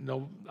 And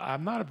no,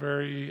 I'm not a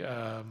very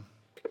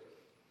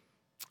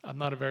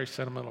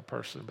sentimental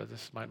person, but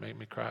this might make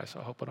me cry, so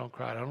I hope I don't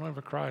cry. I don't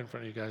ever cry in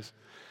front of you guys.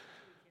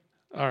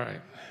 All right.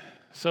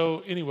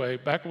 So anyway,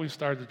 back when we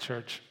started the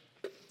church,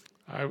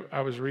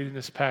 I was reading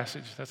this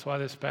passage. That's why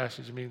this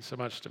passage means so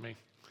much to me.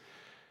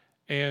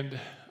 And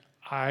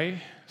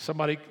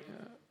somebody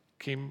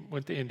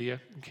went to India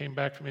and came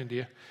back from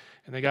India,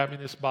 and they got me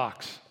this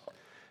box.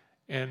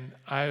 And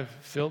I've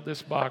filled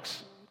this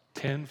box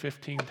 10,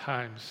 15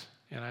 times,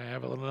 and I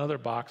have another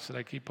box that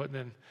I keep putting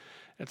in.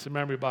 It's a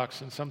memory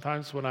box, and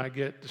sometimes when I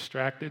get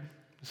distracted,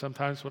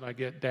 sometimes when I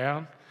get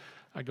down,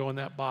 I go in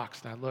that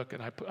box and I look,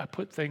 and I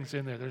put things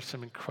in there. There's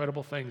some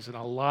incredible things, and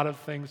a lot of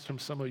things from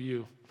some of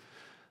you.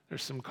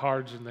 There's some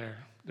cards in there.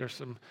 There's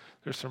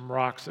some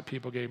rocks that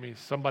people gave me.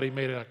 Somebody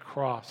made a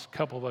cross. A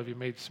couple of you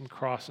made some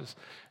crosses,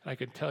 and I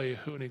can tell you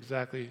who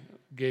exactly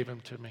gave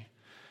them to me.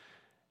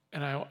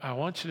 And I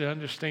want you to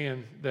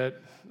understand that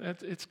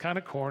it's kind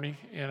of corny,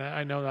 and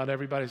I know not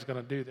everybody's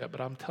going to do that,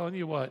 but I'm telling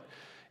you what,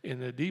 in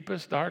the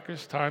deepest,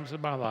 darkest times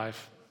of my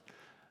life,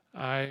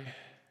 I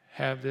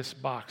have this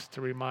box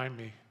to remind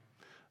me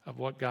of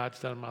what God's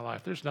done in my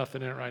life. There's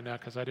nothing in it right now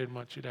because I didn't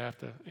want you to have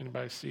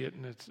anybody see it,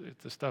 and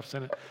the stuff's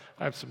in it.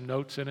 I have some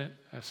notes in it.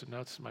 I have some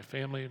notes of my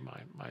family,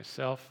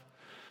 myself.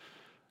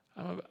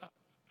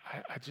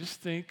 I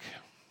just think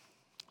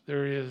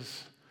there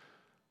is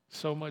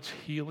so much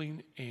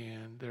healing,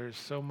 and there's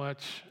so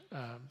much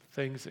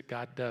things that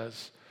God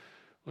does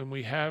when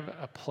we have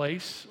a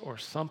place or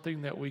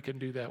something that we can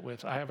do that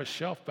with. I have a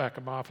shelf back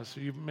in my office.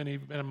 Many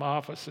have been in my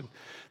office, and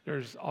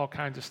there's all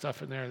kinds of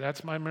stuff in there.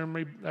 That's my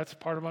memory. That's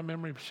part of my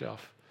memory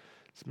shelf.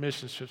 It's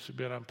mission trips we've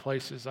been on,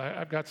 places.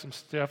 I've got some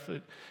stuff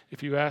that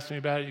if you ask me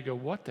about it, you go,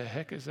 what the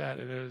heck is that?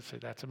 And I would say,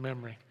 that's a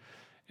memory.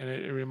 And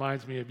it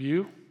reminds me of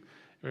you.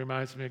 It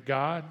reminds me of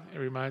God. It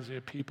reminds me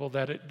of people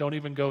that don't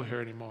even go here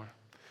anymore.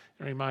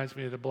 It reminds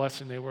me of the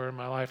blessing they were in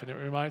my life, and it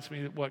reminds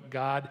me of what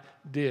God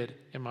did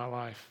in my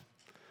life.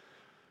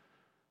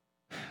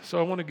 So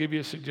I want to give you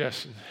a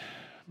suggestion.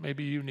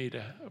 Maybe you need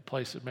a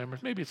place of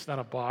memories. Maybe it's not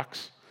a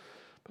box,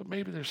 but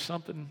maybe there's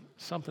something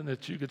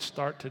that you could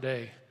start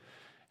today,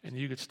 and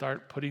you could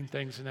start putting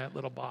things in that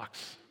little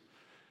box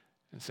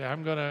and say,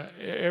 I'm going to,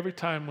 every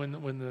time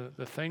when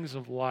the things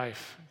of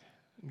life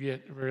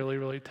get really,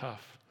 really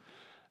tough,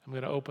 I'm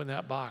going to open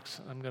that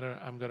box. I'm going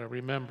to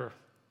remember.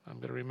 I'm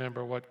going to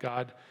remember what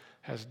God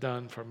has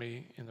done for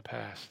me in the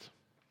past.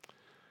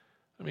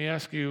 Let me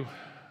ask you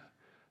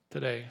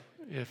today,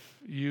 if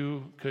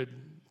you could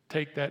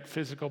take that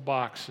physical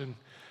box and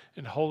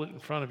hold it in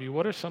front of you,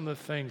 what are some of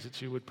the things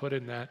that you would put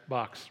in that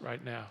box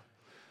right now?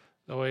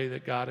 The way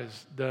that God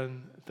has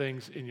done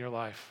things in your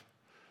life.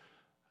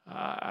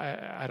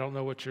 I don't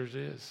know what yours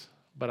is,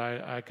 but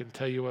I can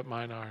tell you what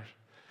mine are.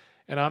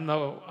 And I'm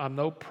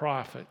no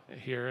prophet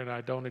here, and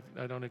I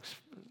don't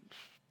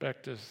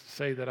expect to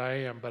say that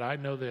I am, but I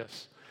know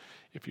this.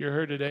 If you're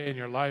here today and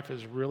your life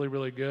is really,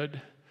 really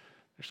good,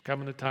 there's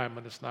coming a time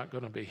when it's not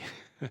going to be.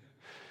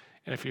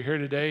 And if you're here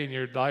today and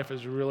your life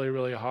is really,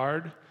 really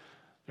hard,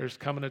 there's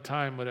coming a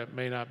time when it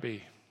may not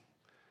be.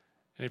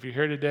 And if you're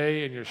here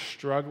today and you're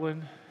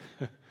struggling,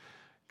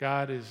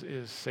 God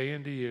is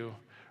saying to you,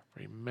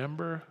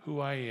 remember who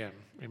I am.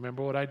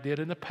 Remember what I did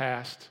in the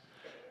past.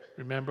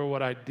 Remember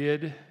what I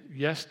did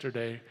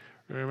yesterday.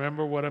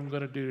 Remember what I'm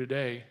going to do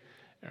today.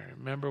 And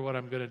remember what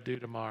I'm going to do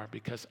tomorrow,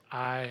 because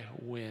I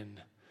win.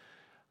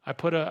 I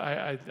put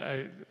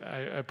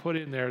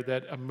in there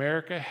that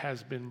America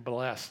has been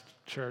blessed,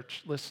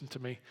 church. Listen to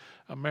me.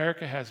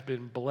 America has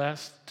been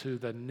blessed to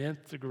the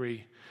nth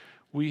degree.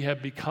 We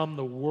have become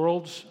the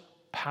world's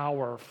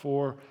power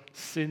for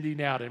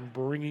sending out and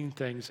bringing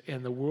things,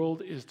 and the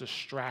world is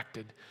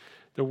distracted.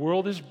 The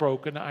world is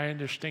broken. I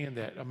understand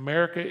that.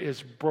 America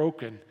is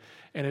broken,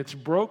 and it's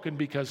broken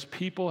because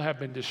people have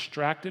been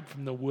distracted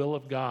from the will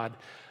of God.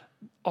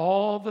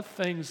 All the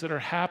things that are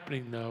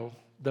happening, though,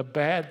 the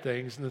bad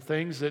things and the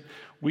things that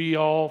we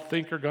all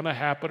think are going to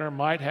happen or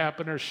might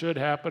happen or should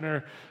happen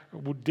or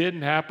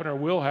didn't happen or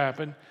will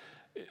happen,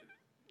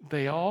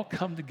 they all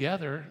come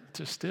together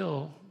to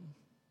still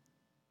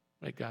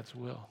make God's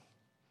will,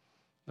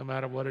 no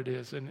matter what it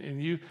is.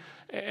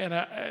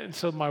 And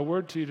so my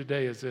word to you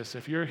today is this: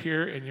 if you're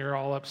here and you're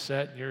all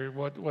upset, and you're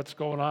what's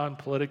going on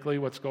politically,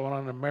 what's going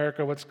on in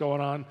America, what's going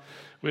on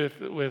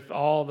with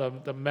all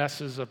the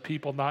messes of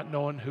people not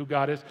knowing who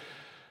God is,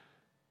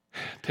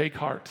 take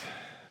heart.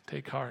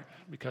 Take heart,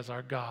 because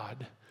our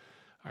God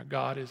Our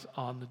God is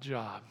on the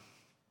job.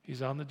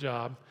 He's on the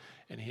job,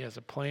 and he has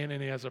a plan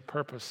and he has a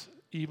purpose,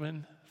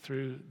 even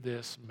through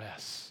this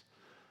mess.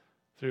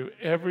 Through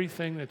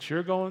everything that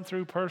you're going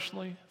through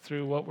personally,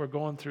 through what we're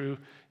going through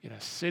in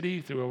a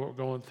city, through what we're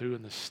going through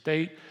in the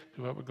state,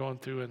 through what we're going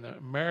through in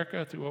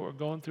America, through what we're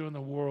going through in the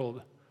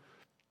world,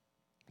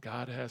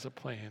 God has a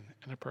plan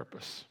and a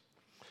purpose.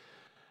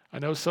 I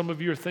know some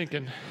of you are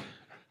thinking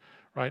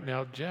right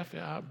now, Jeff,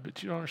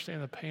 but you don't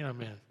understand the pain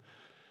I'm in.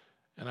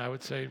 And I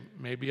would say,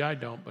 maybe I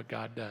don't, but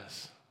God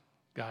does.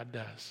 God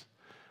does.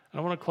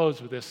 I want to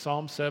close with this,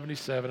 Psalm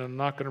 77. I'm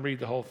not going to read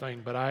the whole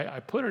thing, but I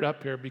put it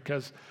up here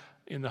because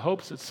in the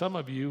hopes that some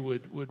of you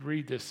would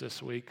read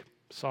this week,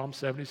 Psalm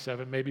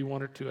 77, maybe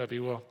one or two of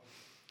you will.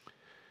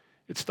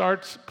 It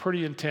starts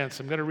pretty intense.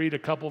 I'm going to read a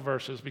couple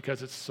verses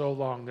because it's so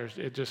long.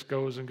 It just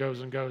goes and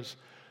goes and goes.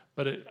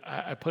 But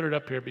I put it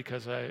up here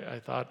because I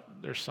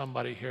thought there's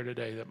somebody here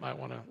today that might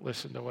want to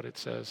listen to what it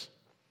says.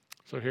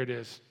 So here it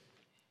is.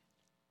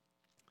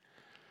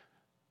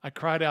 I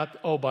cried out,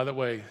 oh, by the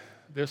way,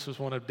 this was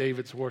one of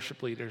David's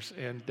worship leaders.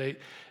 And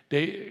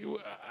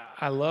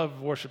I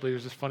love worship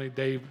leaders. It's funny,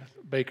 Dave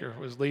Baker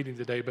was leading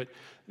today. But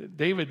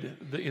David,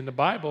 in the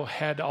Bible,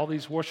 had all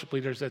these worship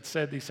leaders that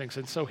said these things.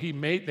 And so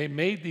they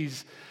made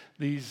these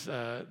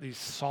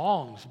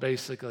songs,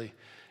 basically.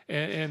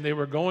 And they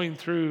were going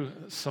through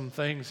some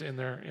things in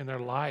their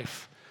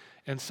life.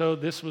 And so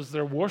this was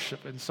their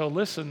worship. And so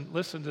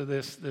listen to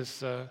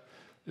this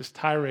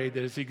tirade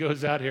that as he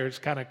goes out here, it's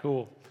kind of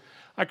cool.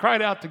 I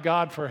cried out to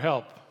God for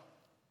help.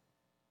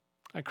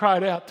 I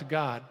cried out to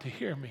God to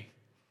hear me.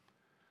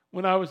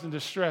 When I was in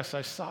distress,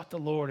 I sought the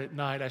Lord at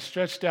night. I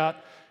stretched out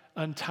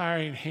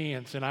untiring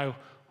hands, and I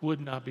would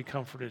not be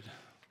comforted.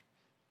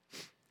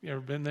 You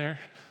ever been there?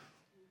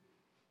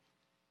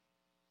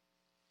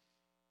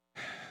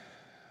 God,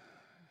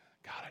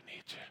 I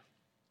need you.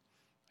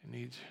 I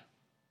need you.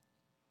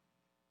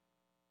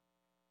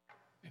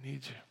 I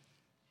need you.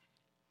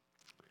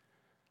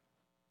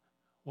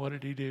 What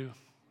did he do?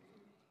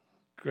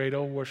 Great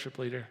old worship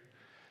leader.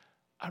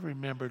 I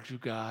remembered you,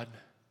 God,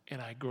 and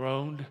I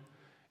groaned,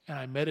 and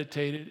I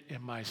meditated,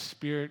 and my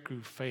spirit grew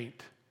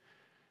faint.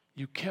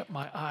 You kept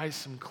my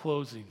eyes from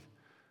closing.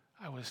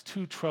 I was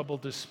too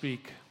troubled to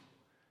speak.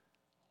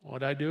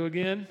 What'd I do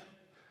again?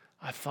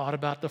 I thought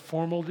about the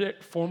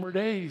former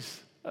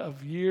days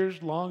of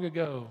years long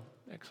ago.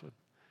 Next one.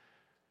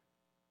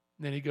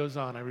 And then he goes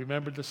on. I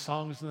remembered the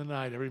songs in the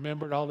night. I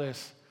remembered all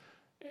this.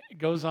 It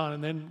goes on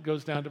and then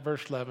goes down to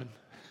verse 11.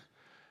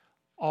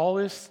 All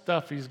this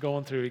stuff he's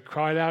going through. He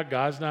cried out,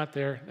 God's not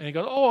there. And he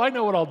goes, oh, I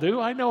know what I'll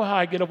do. I know how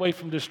I get away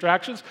from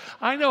distractions.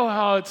 I know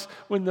how it's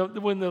when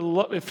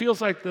it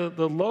feels like the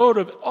load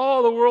of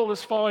all the world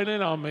is falling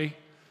in on me.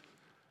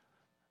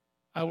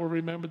 I will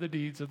remember the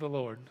deeds of the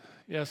Lord.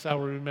 Yes, I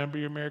will remember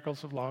your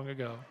miracles of long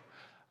ago.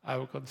 I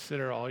will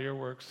consider all your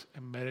works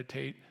and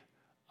meditate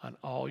on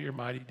all your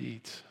mighty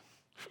deeds.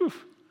 Whew.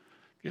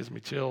 Gives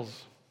me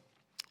chills.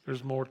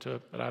 There's more to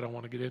it, but I don't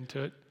want to get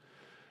into it.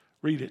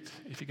 Read it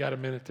if you got a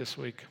minute this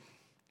week.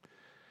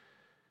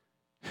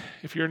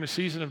 If you're in a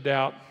season of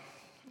doubt,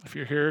 if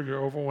you're here,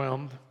 you're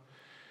overwhelmed,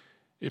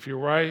 if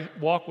your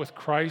walk with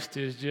Christ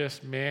is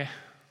just meh,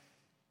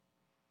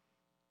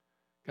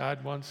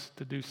 God wants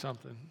to do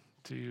something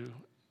to you,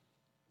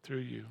 through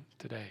you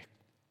today.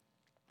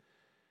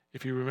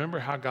 If you remember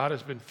how God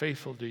has been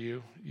faithful to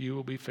you, you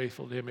will be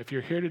faithful to him. If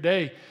you're here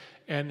today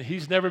and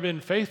he's never been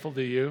faithful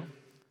to you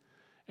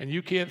and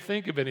you can't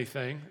think of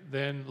anything,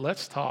 then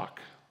let's talk.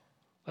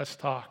 Let's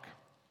talk,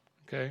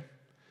 okay?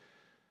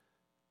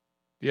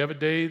 Do you have a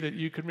day that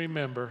you can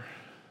remember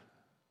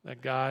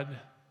that God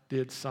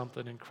did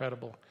something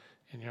incredible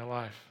in your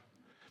life?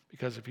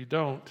 Because if you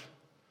don't,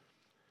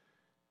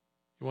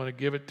 you want to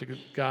give it to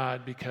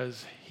God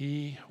because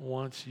he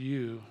wants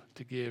you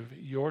to give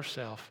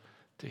yourself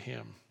to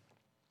him.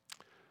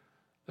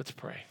 Let's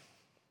pray.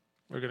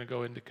 We're going to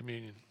go into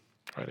communion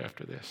right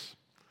after this.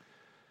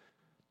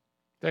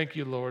 Thank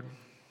you, Lord,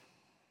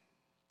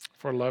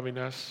 for loving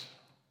us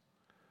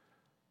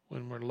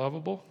when we're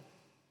lovable.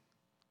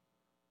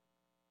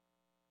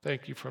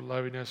 Thank you for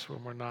loving us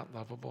when we're not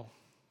lovable.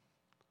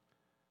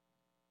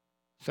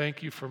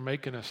 Thank you for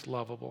making us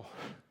lovable.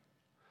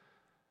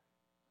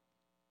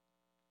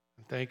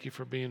 And thank you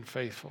for being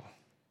faithful.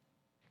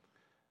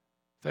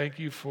 Thank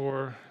you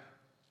for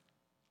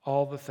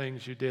all the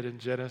things you did in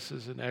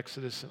Genesis and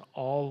Exodus and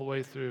all the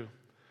way through.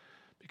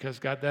 Because,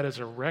 God, that is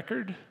a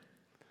record.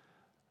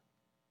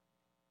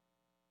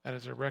 That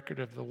is a record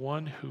of the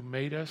one who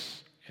made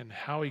us and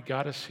how he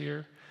got us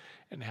here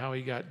and how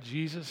he got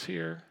Jesus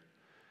here,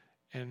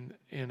 and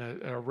in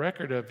a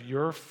record of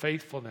your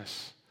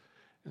faithfulness.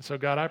 And so,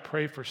 God, I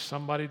pray for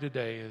somebody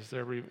today as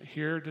they're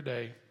here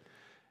today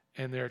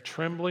and they're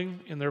trembling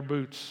in their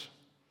boots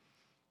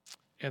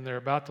and they're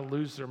about to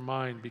lose their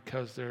mind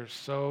because they're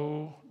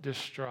so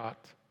distraught,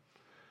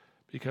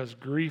 because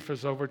grief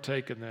has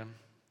overtaken them,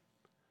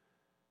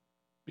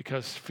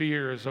 because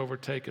fear has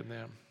overtaken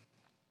them,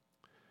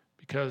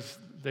 because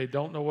they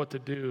don't know what to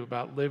do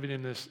about living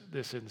in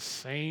this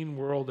insane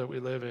world that we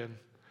live in,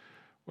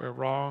 where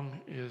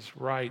wrong is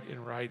right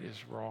and right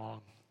is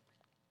wrong.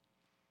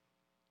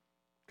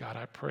 God,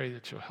 I pray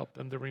that you'll help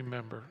them to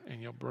remember,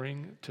 and you'll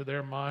bring to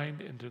their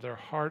mind and to their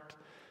heart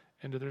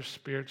and to their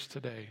spirits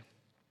today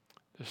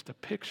just a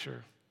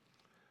picture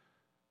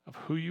of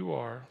who you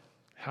are,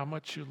 how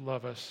much you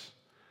love us,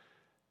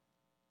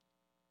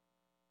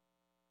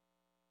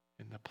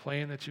 and the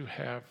plan that you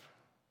have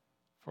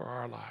for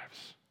our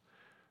lives.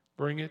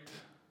 Bring it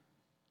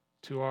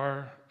to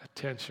our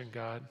attention,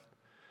 God.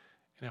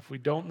 And if we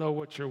don't know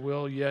what your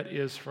will yet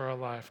is for our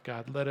life,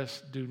 God, let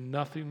us do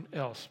nothing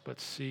else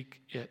but seek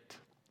it.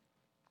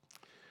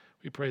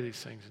 We pray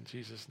these things in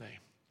Jesus' name.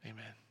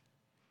 Amen.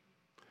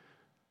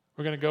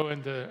 We're going to go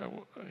into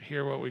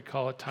here what we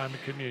call a time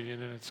of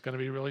communion, and it's going to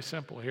be really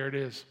simple. Here it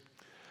is.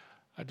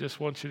 I just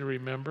want you to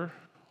remember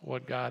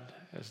what God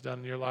has done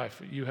in your life.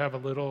 You have a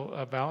little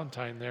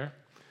Valentine there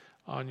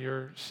on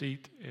your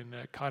seat, and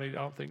Connie, I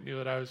don't think knew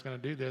that I was going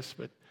to do this,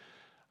 but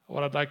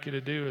what I'd like you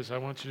to do is I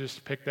want you just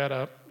to pick that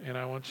up, and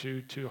I want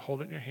you to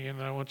hold it in your hand,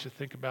 and I want you to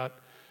think about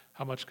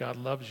how much God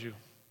loves you.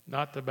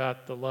 Not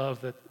about the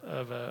love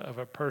of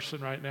a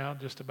person right now,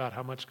 just about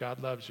how much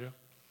God loves you.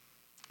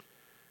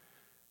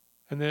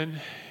 And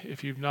then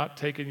if you've not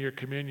taken your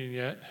communion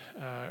yet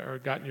or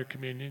gotten your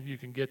communion, you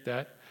can get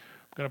that.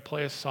 I'm going to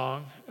play a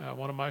song,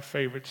 one of my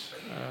favorites,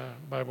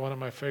 by one of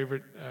my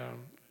favorite,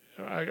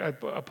 I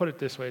put it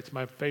this way, it's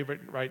my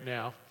favorite right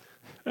now.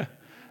 I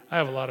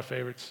have a lot of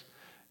favorites.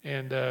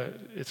 And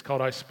it's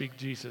called I Speak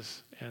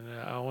Jesus. And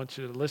I want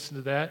you to listen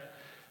to that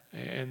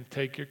and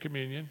take your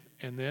communion.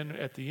 And then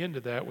at the end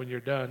of that, when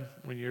you're done,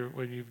 when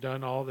you've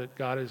done all that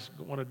God is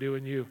want to do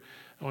in you,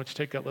 I want you to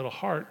take that little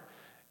heart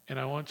and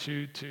I want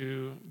you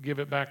to give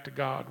it back to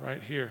God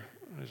right here.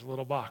 There's a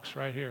little box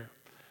right here.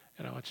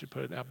 And I want you to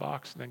put it in that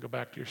box and then go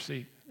back to your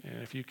seat.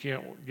 And if you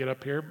can't get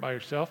up here by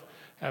yourself,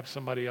 have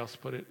somebody else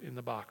put it in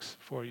the box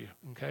for you,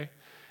 okay?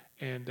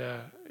 And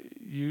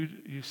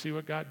you see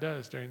what God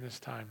does during this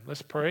time.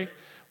 Let's pray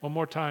one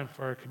more time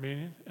for our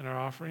communion and our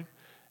offering.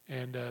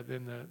 And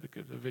then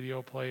the video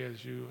will play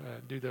as you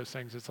do those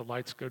things as the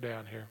lights go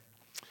down here.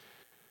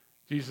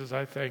 Jesus,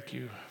 I thank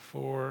you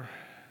for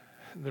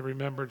the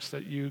remembrance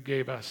that you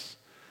gave us.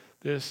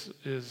 This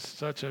is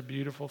such a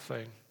beautiful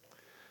thing.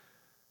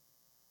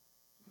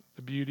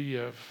 The beauty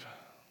of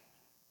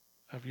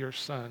your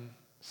Son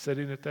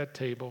sitting at that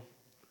table,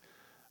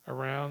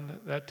 around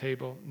that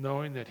table,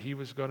 knowing that he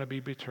was going to be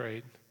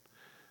betrayed,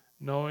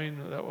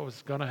 knowing that what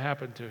was going to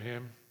happen to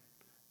him,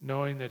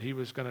 knowing that he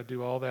was going to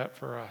do all that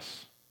for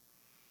us.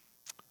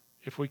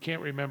 If we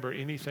can't remember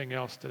anything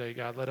else today,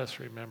 God, let us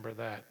remember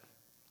that.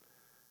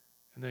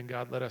 And then,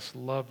 God, let us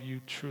love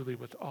you truly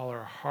with all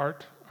our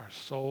heart, our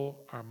soul,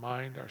 our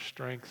mind, our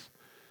strength,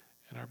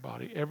 and our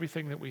body.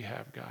 Everything that we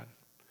have, God.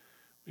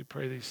 We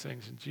pray these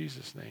things in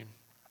Jesus' name.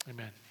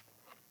 Amen.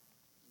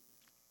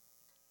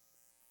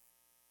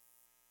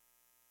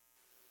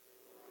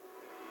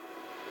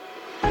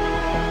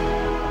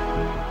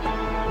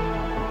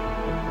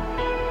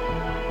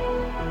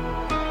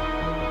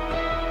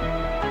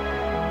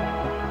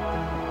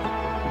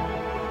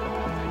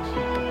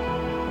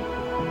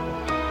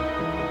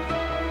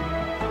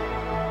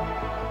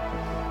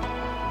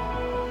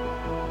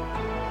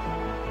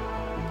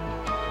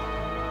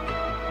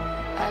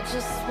 I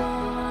just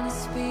want to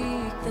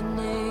speak the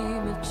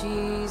name of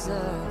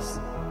Jesus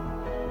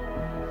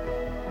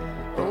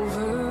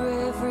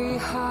over every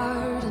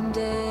heart and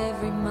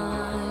every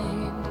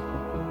mind,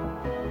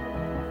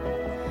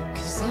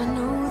 'cause I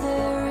know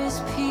there is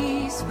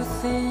peace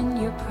within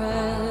your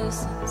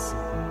presence.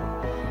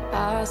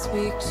 I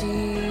speak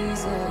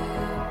Jesus.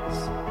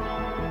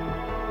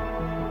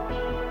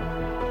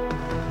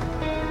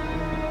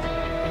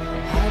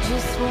 I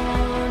just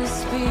want to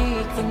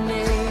speak the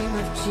name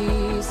of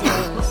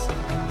Jesus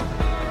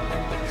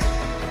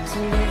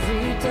till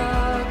every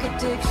dark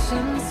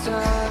addiction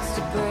starts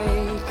to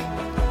break,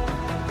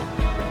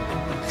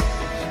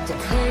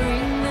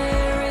 declaring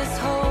there is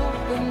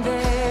hope and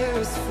there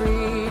is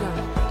freedom.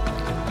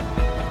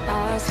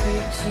 I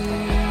speak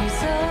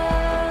Jesus.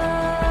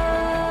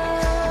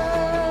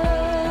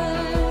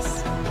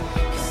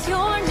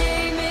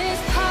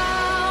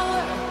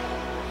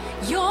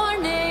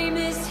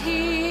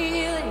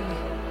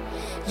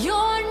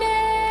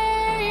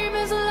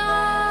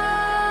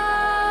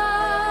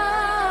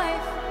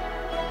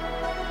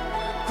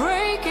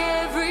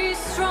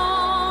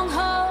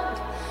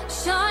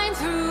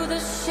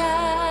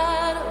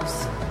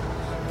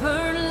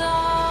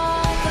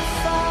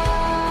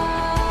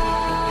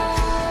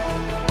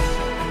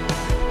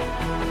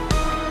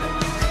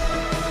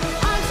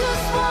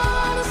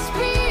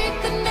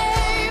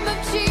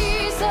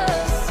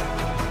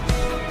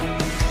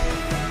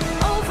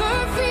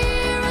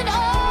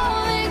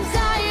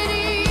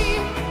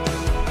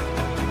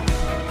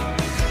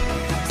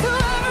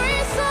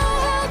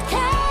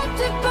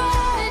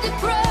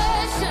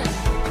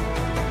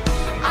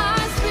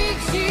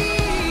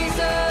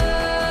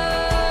 Jesus.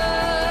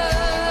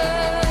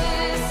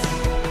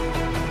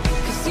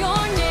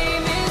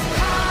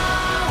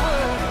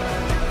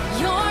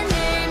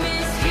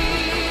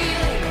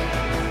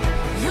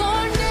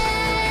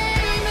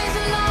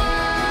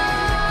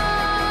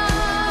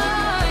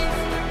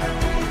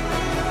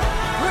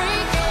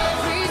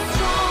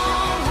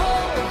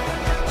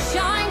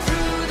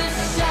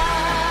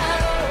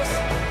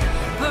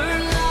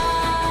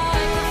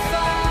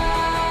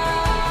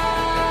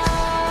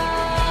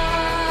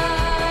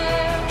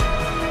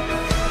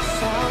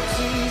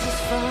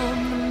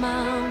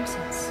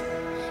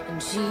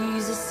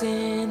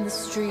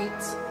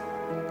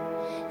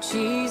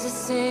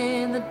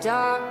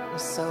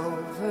 cross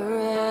over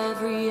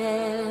every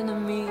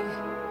enemy.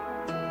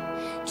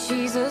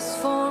 Jesus,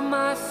 for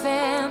my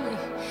family,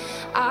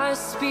 I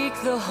speak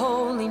the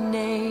holy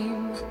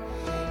name,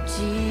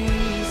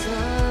 Jesus.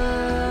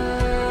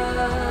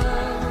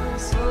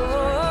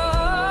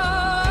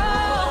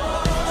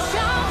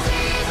 Shout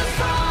Jesus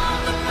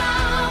from the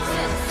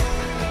mountains,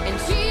 and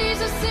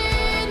Jesus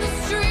in the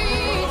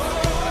streets,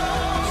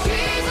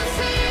 Jesus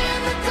in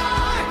the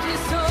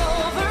darkness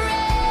over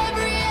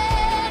every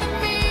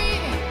enemy,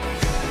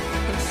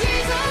 and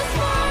Jesus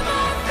for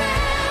my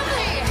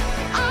family,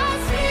 I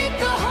speak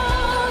the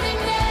holy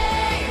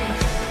name,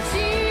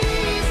 Jesus.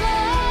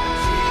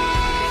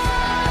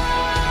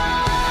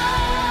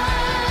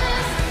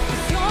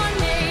 Your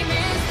name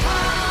is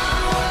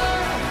power,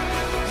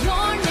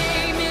 your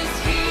name is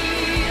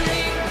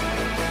healing,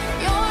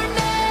 your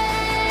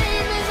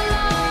name is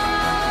life.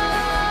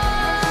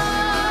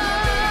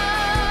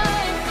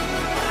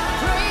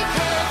 Break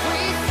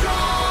every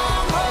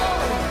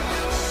stronghold,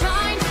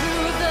 shine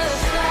through the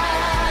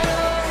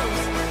shadows,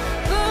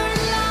 burn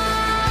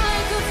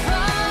like a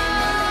fire.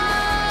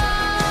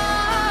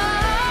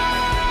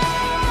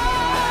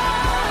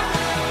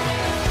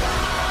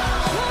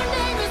 Your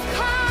name is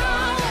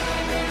power,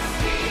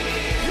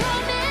 your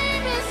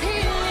name is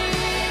healing.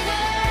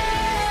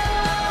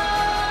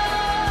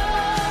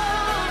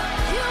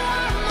 You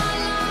are my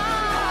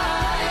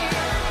life.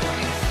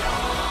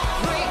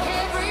 Break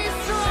every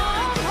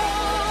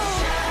stronghold,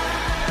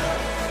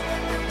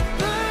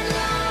 burn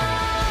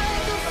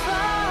like a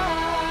fire.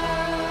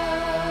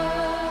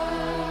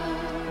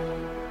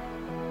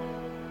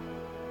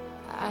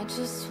 I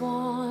just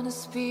want to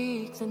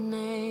speak the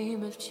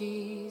name of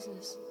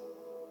Jesus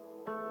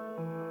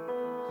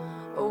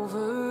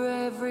over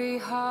every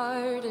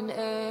heart and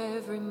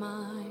every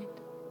mind.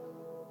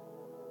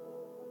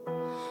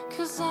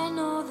 'Cause I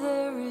know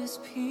there is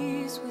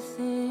peace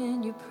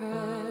within your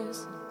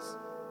presence.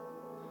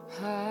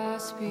 I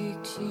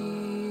speak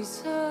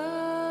Jesus.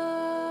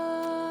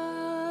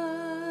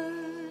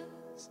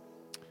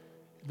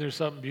 There's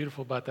something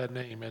beautiful about that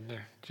name, isn't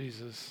there?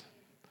 Jesus.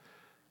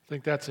 I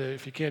think that's it.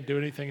 If you can't do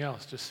anything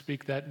else, just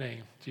speak that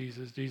name.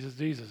 Jesus, Jesus,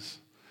 Jesus.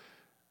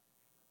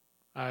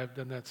 I've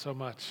done that so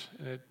much,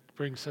 and it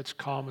brings such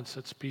calm and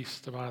such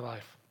peace to my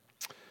life.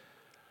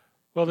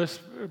 Well, this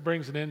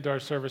brings an end to our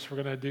service.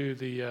 We're going to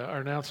do our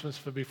announcements,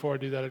 but before I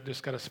do that, I've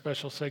just got a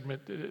special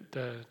segment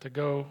to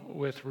go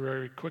with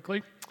very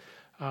quickly.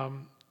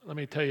 Let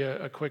me tell you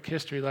a quick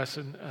history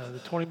lesson.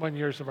 The 21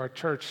 years of our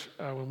church,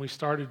 when we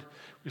started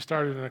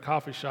in a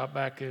coffee shop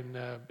back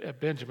at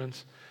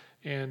Benjamin's,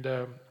 and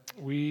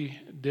we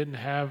didn't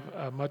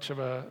have much of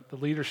the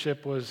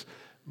leadership was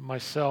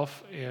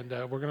myself, and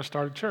we're going to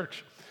start a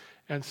church.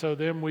 And so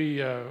then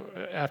we,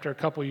 after a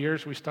couple of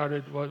years, we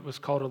started what was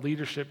called a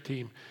leadership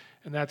team.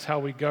 And that's how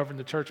we govern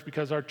the church,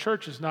 because our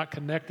church is not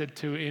connected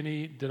to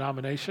any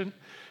denomination.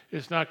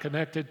 It's not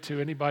connected to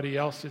anybody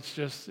else. It's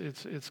just,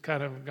 it's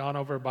kind of gone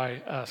over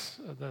by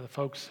us, the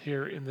folks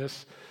here in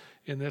this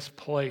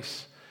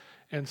place.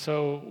 And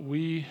so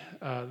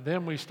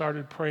then we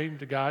started praying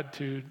to God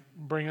to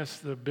bring us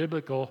the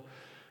biblical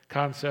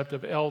concept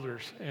of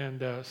elders.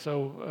 And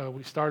so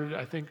we started,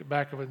 I think,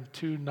 back in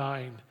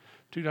 2:9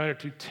 or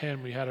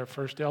 2:10, we had our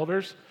first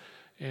elders.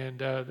 And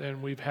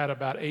then we've had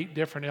about 8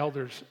 different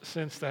elders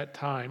since that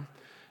time.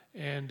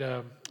 And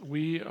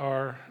we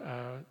are,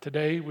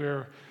 today,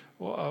 we're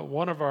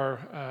one of our,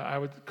 I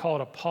would call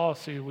it a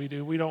policy we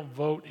do. We don't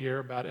vote here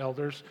about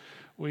elders.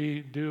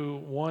 We do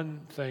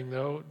one thing,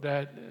 though,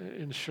 that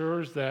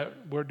ensures that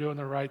we're doing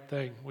the right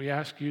thing. We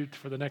ask you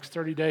for the next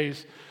 30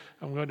 days,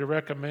 I'm going to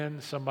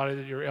recommend somebody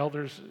that your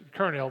elders,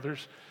 current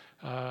elders,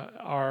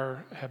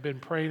 have been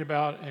praying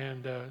about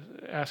and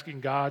asking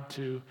God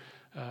to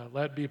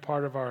let be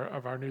part of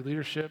our new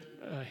leadership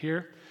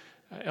here.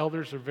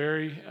 Elders are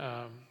very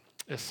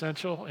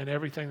essential in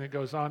everything that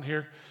goes on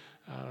here.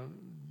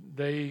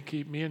 They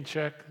keep me in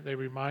check. They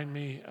remind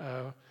me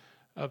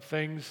of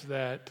things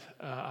that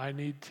I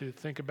need to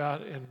think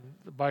about, and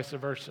vice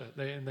versa.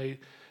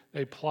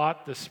 They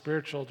plot the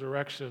spiritual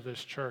direction of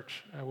this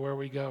church, where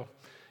we go.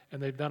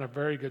 And they've done a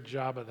very good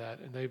job of that.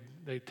 And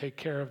they take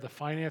care of the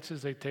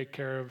finances. They take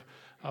care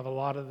of a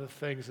lot of the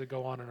things that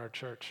go on in our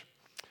church.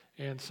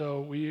 And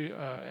so we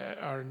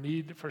are in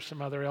need for some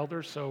other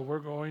elders. So we're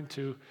going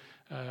to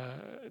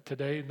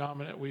today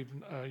nominate.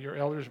 Your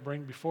elders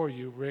bring before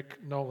you Rick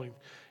Nolan,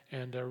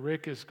 and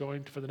Rick is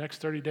going to, for the next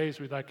 30 days.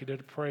 We'd like you to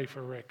pray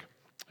for Rick,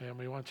 and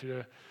we want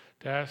you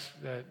to ask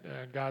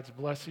that God's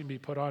blessing be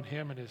put on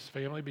him and his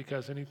family.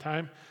 Because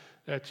anytime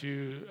that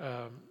you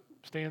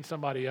stand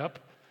somebody up,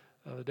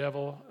 the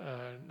devil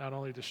not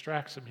only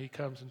distracts them, he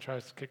comes and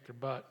tries to kick their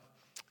butt.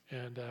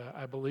 And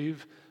I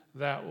believe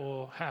that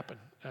will happen,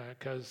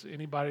 because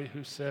anybody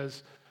who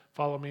says,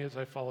 follow me as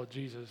I follow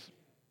Jesus,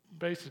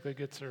 basically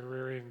gets their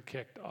rear end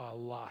kicked a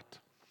lot.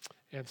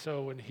 And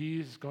so when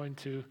he's going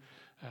to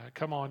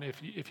come on,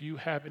 if you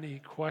have any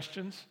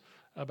questions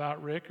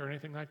about Rick or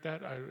anything like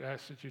that, I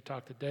ask that you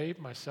talk to Dave,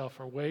 myself,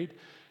 or Wade.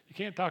 You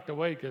can't talk to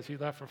Wade because he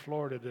left for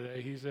Florida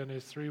today. He's in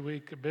his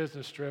 3-week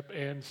business trip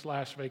and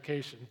 /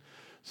 vacation.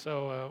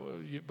 So,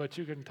 but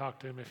you can talk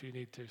to him if you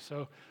need to.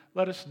 So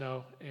let us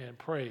know and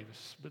pray.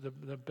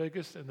 The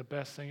biggest and the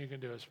best thing you can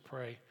do is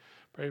pray.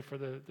 Pray for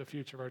the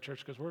future of our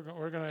church, because we're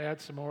going to add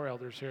some more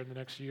elders here in the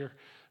next year,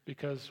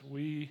 because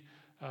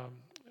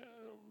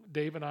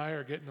Dave and I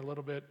are getting a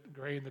little bit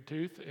gray in the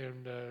tooth,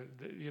 and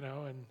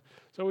and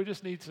so we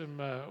just need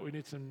some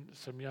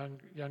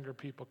younger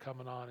people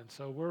coming on, and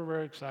so we're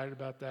very excited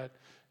about that,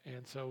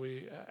 and so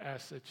we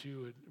ask that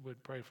you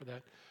would pray for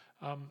that.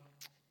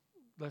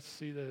 Let's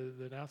see the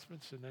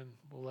announcements, and then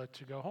we'll let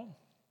you go home.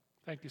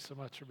 Thank you so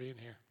much for being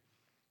here.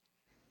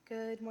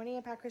 Good morning,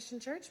 Impact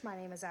Christian Church. My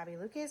name is Abby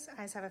Lucas.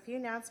 I just have a few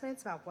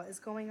announcements about what is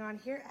going on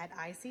here at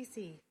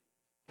ICC.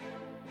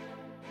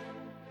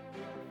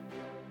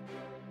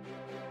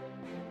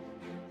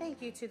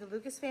 Thank you to the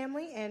Lucas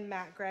family and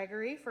Matt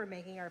Gregory for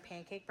making our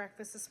pancake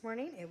breakfast this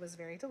morning. It was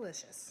very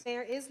delicious.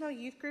 There is no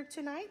youth group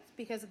tonight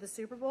because of the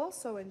Super Bowl,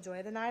 so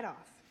enjoy the night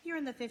off. If you're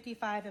in the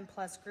 55 and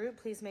plus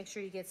group, please make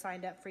sure you get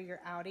signed up for your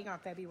outing on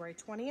February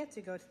 20th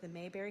to go to the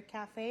Mayberry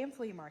Cafe and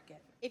Flea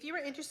Market. If you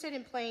are interested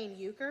in playing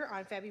euchre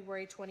on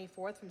February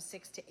 24th from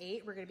 6 to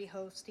 8, we're going to be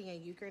hosting a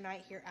euchre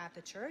night here at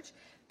the church.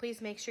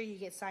 Please make sure you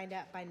get signed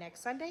up by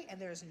next Sunday,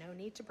 and there is no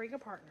need to bring a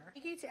partner.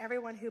 Thank you to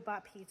everyone who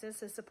bought pizzas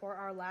to support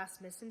our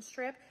last missions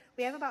trip.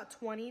 We have about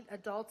 20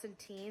 adults and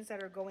teens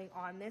that are going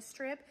on this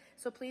trip,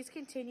 so please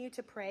continue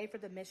to pray for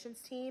the missions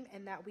team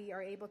and that we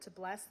are able to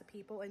bless the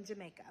people in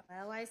Jamaica.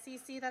 Well,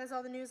 ICC, that is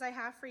all the news I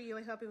have for you.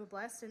 I hope you have a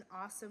blessed and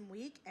awesome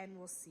week, and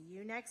we'll see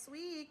you next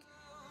week.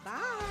 Bye.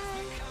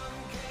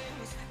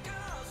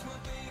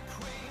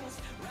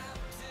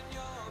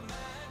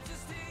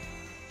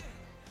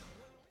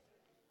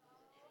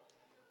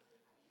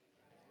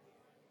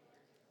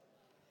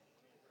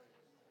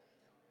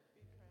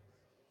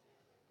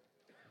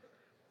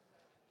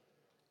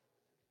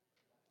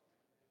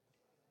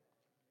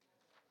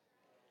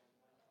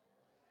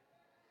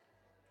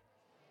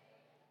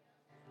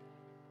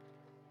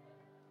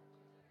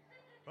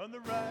 From the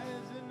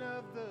rising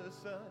of the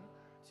sun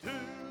to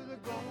the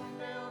going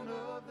down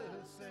of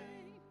the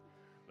same,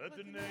 let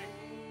the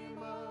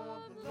name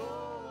of the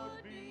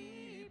Lord be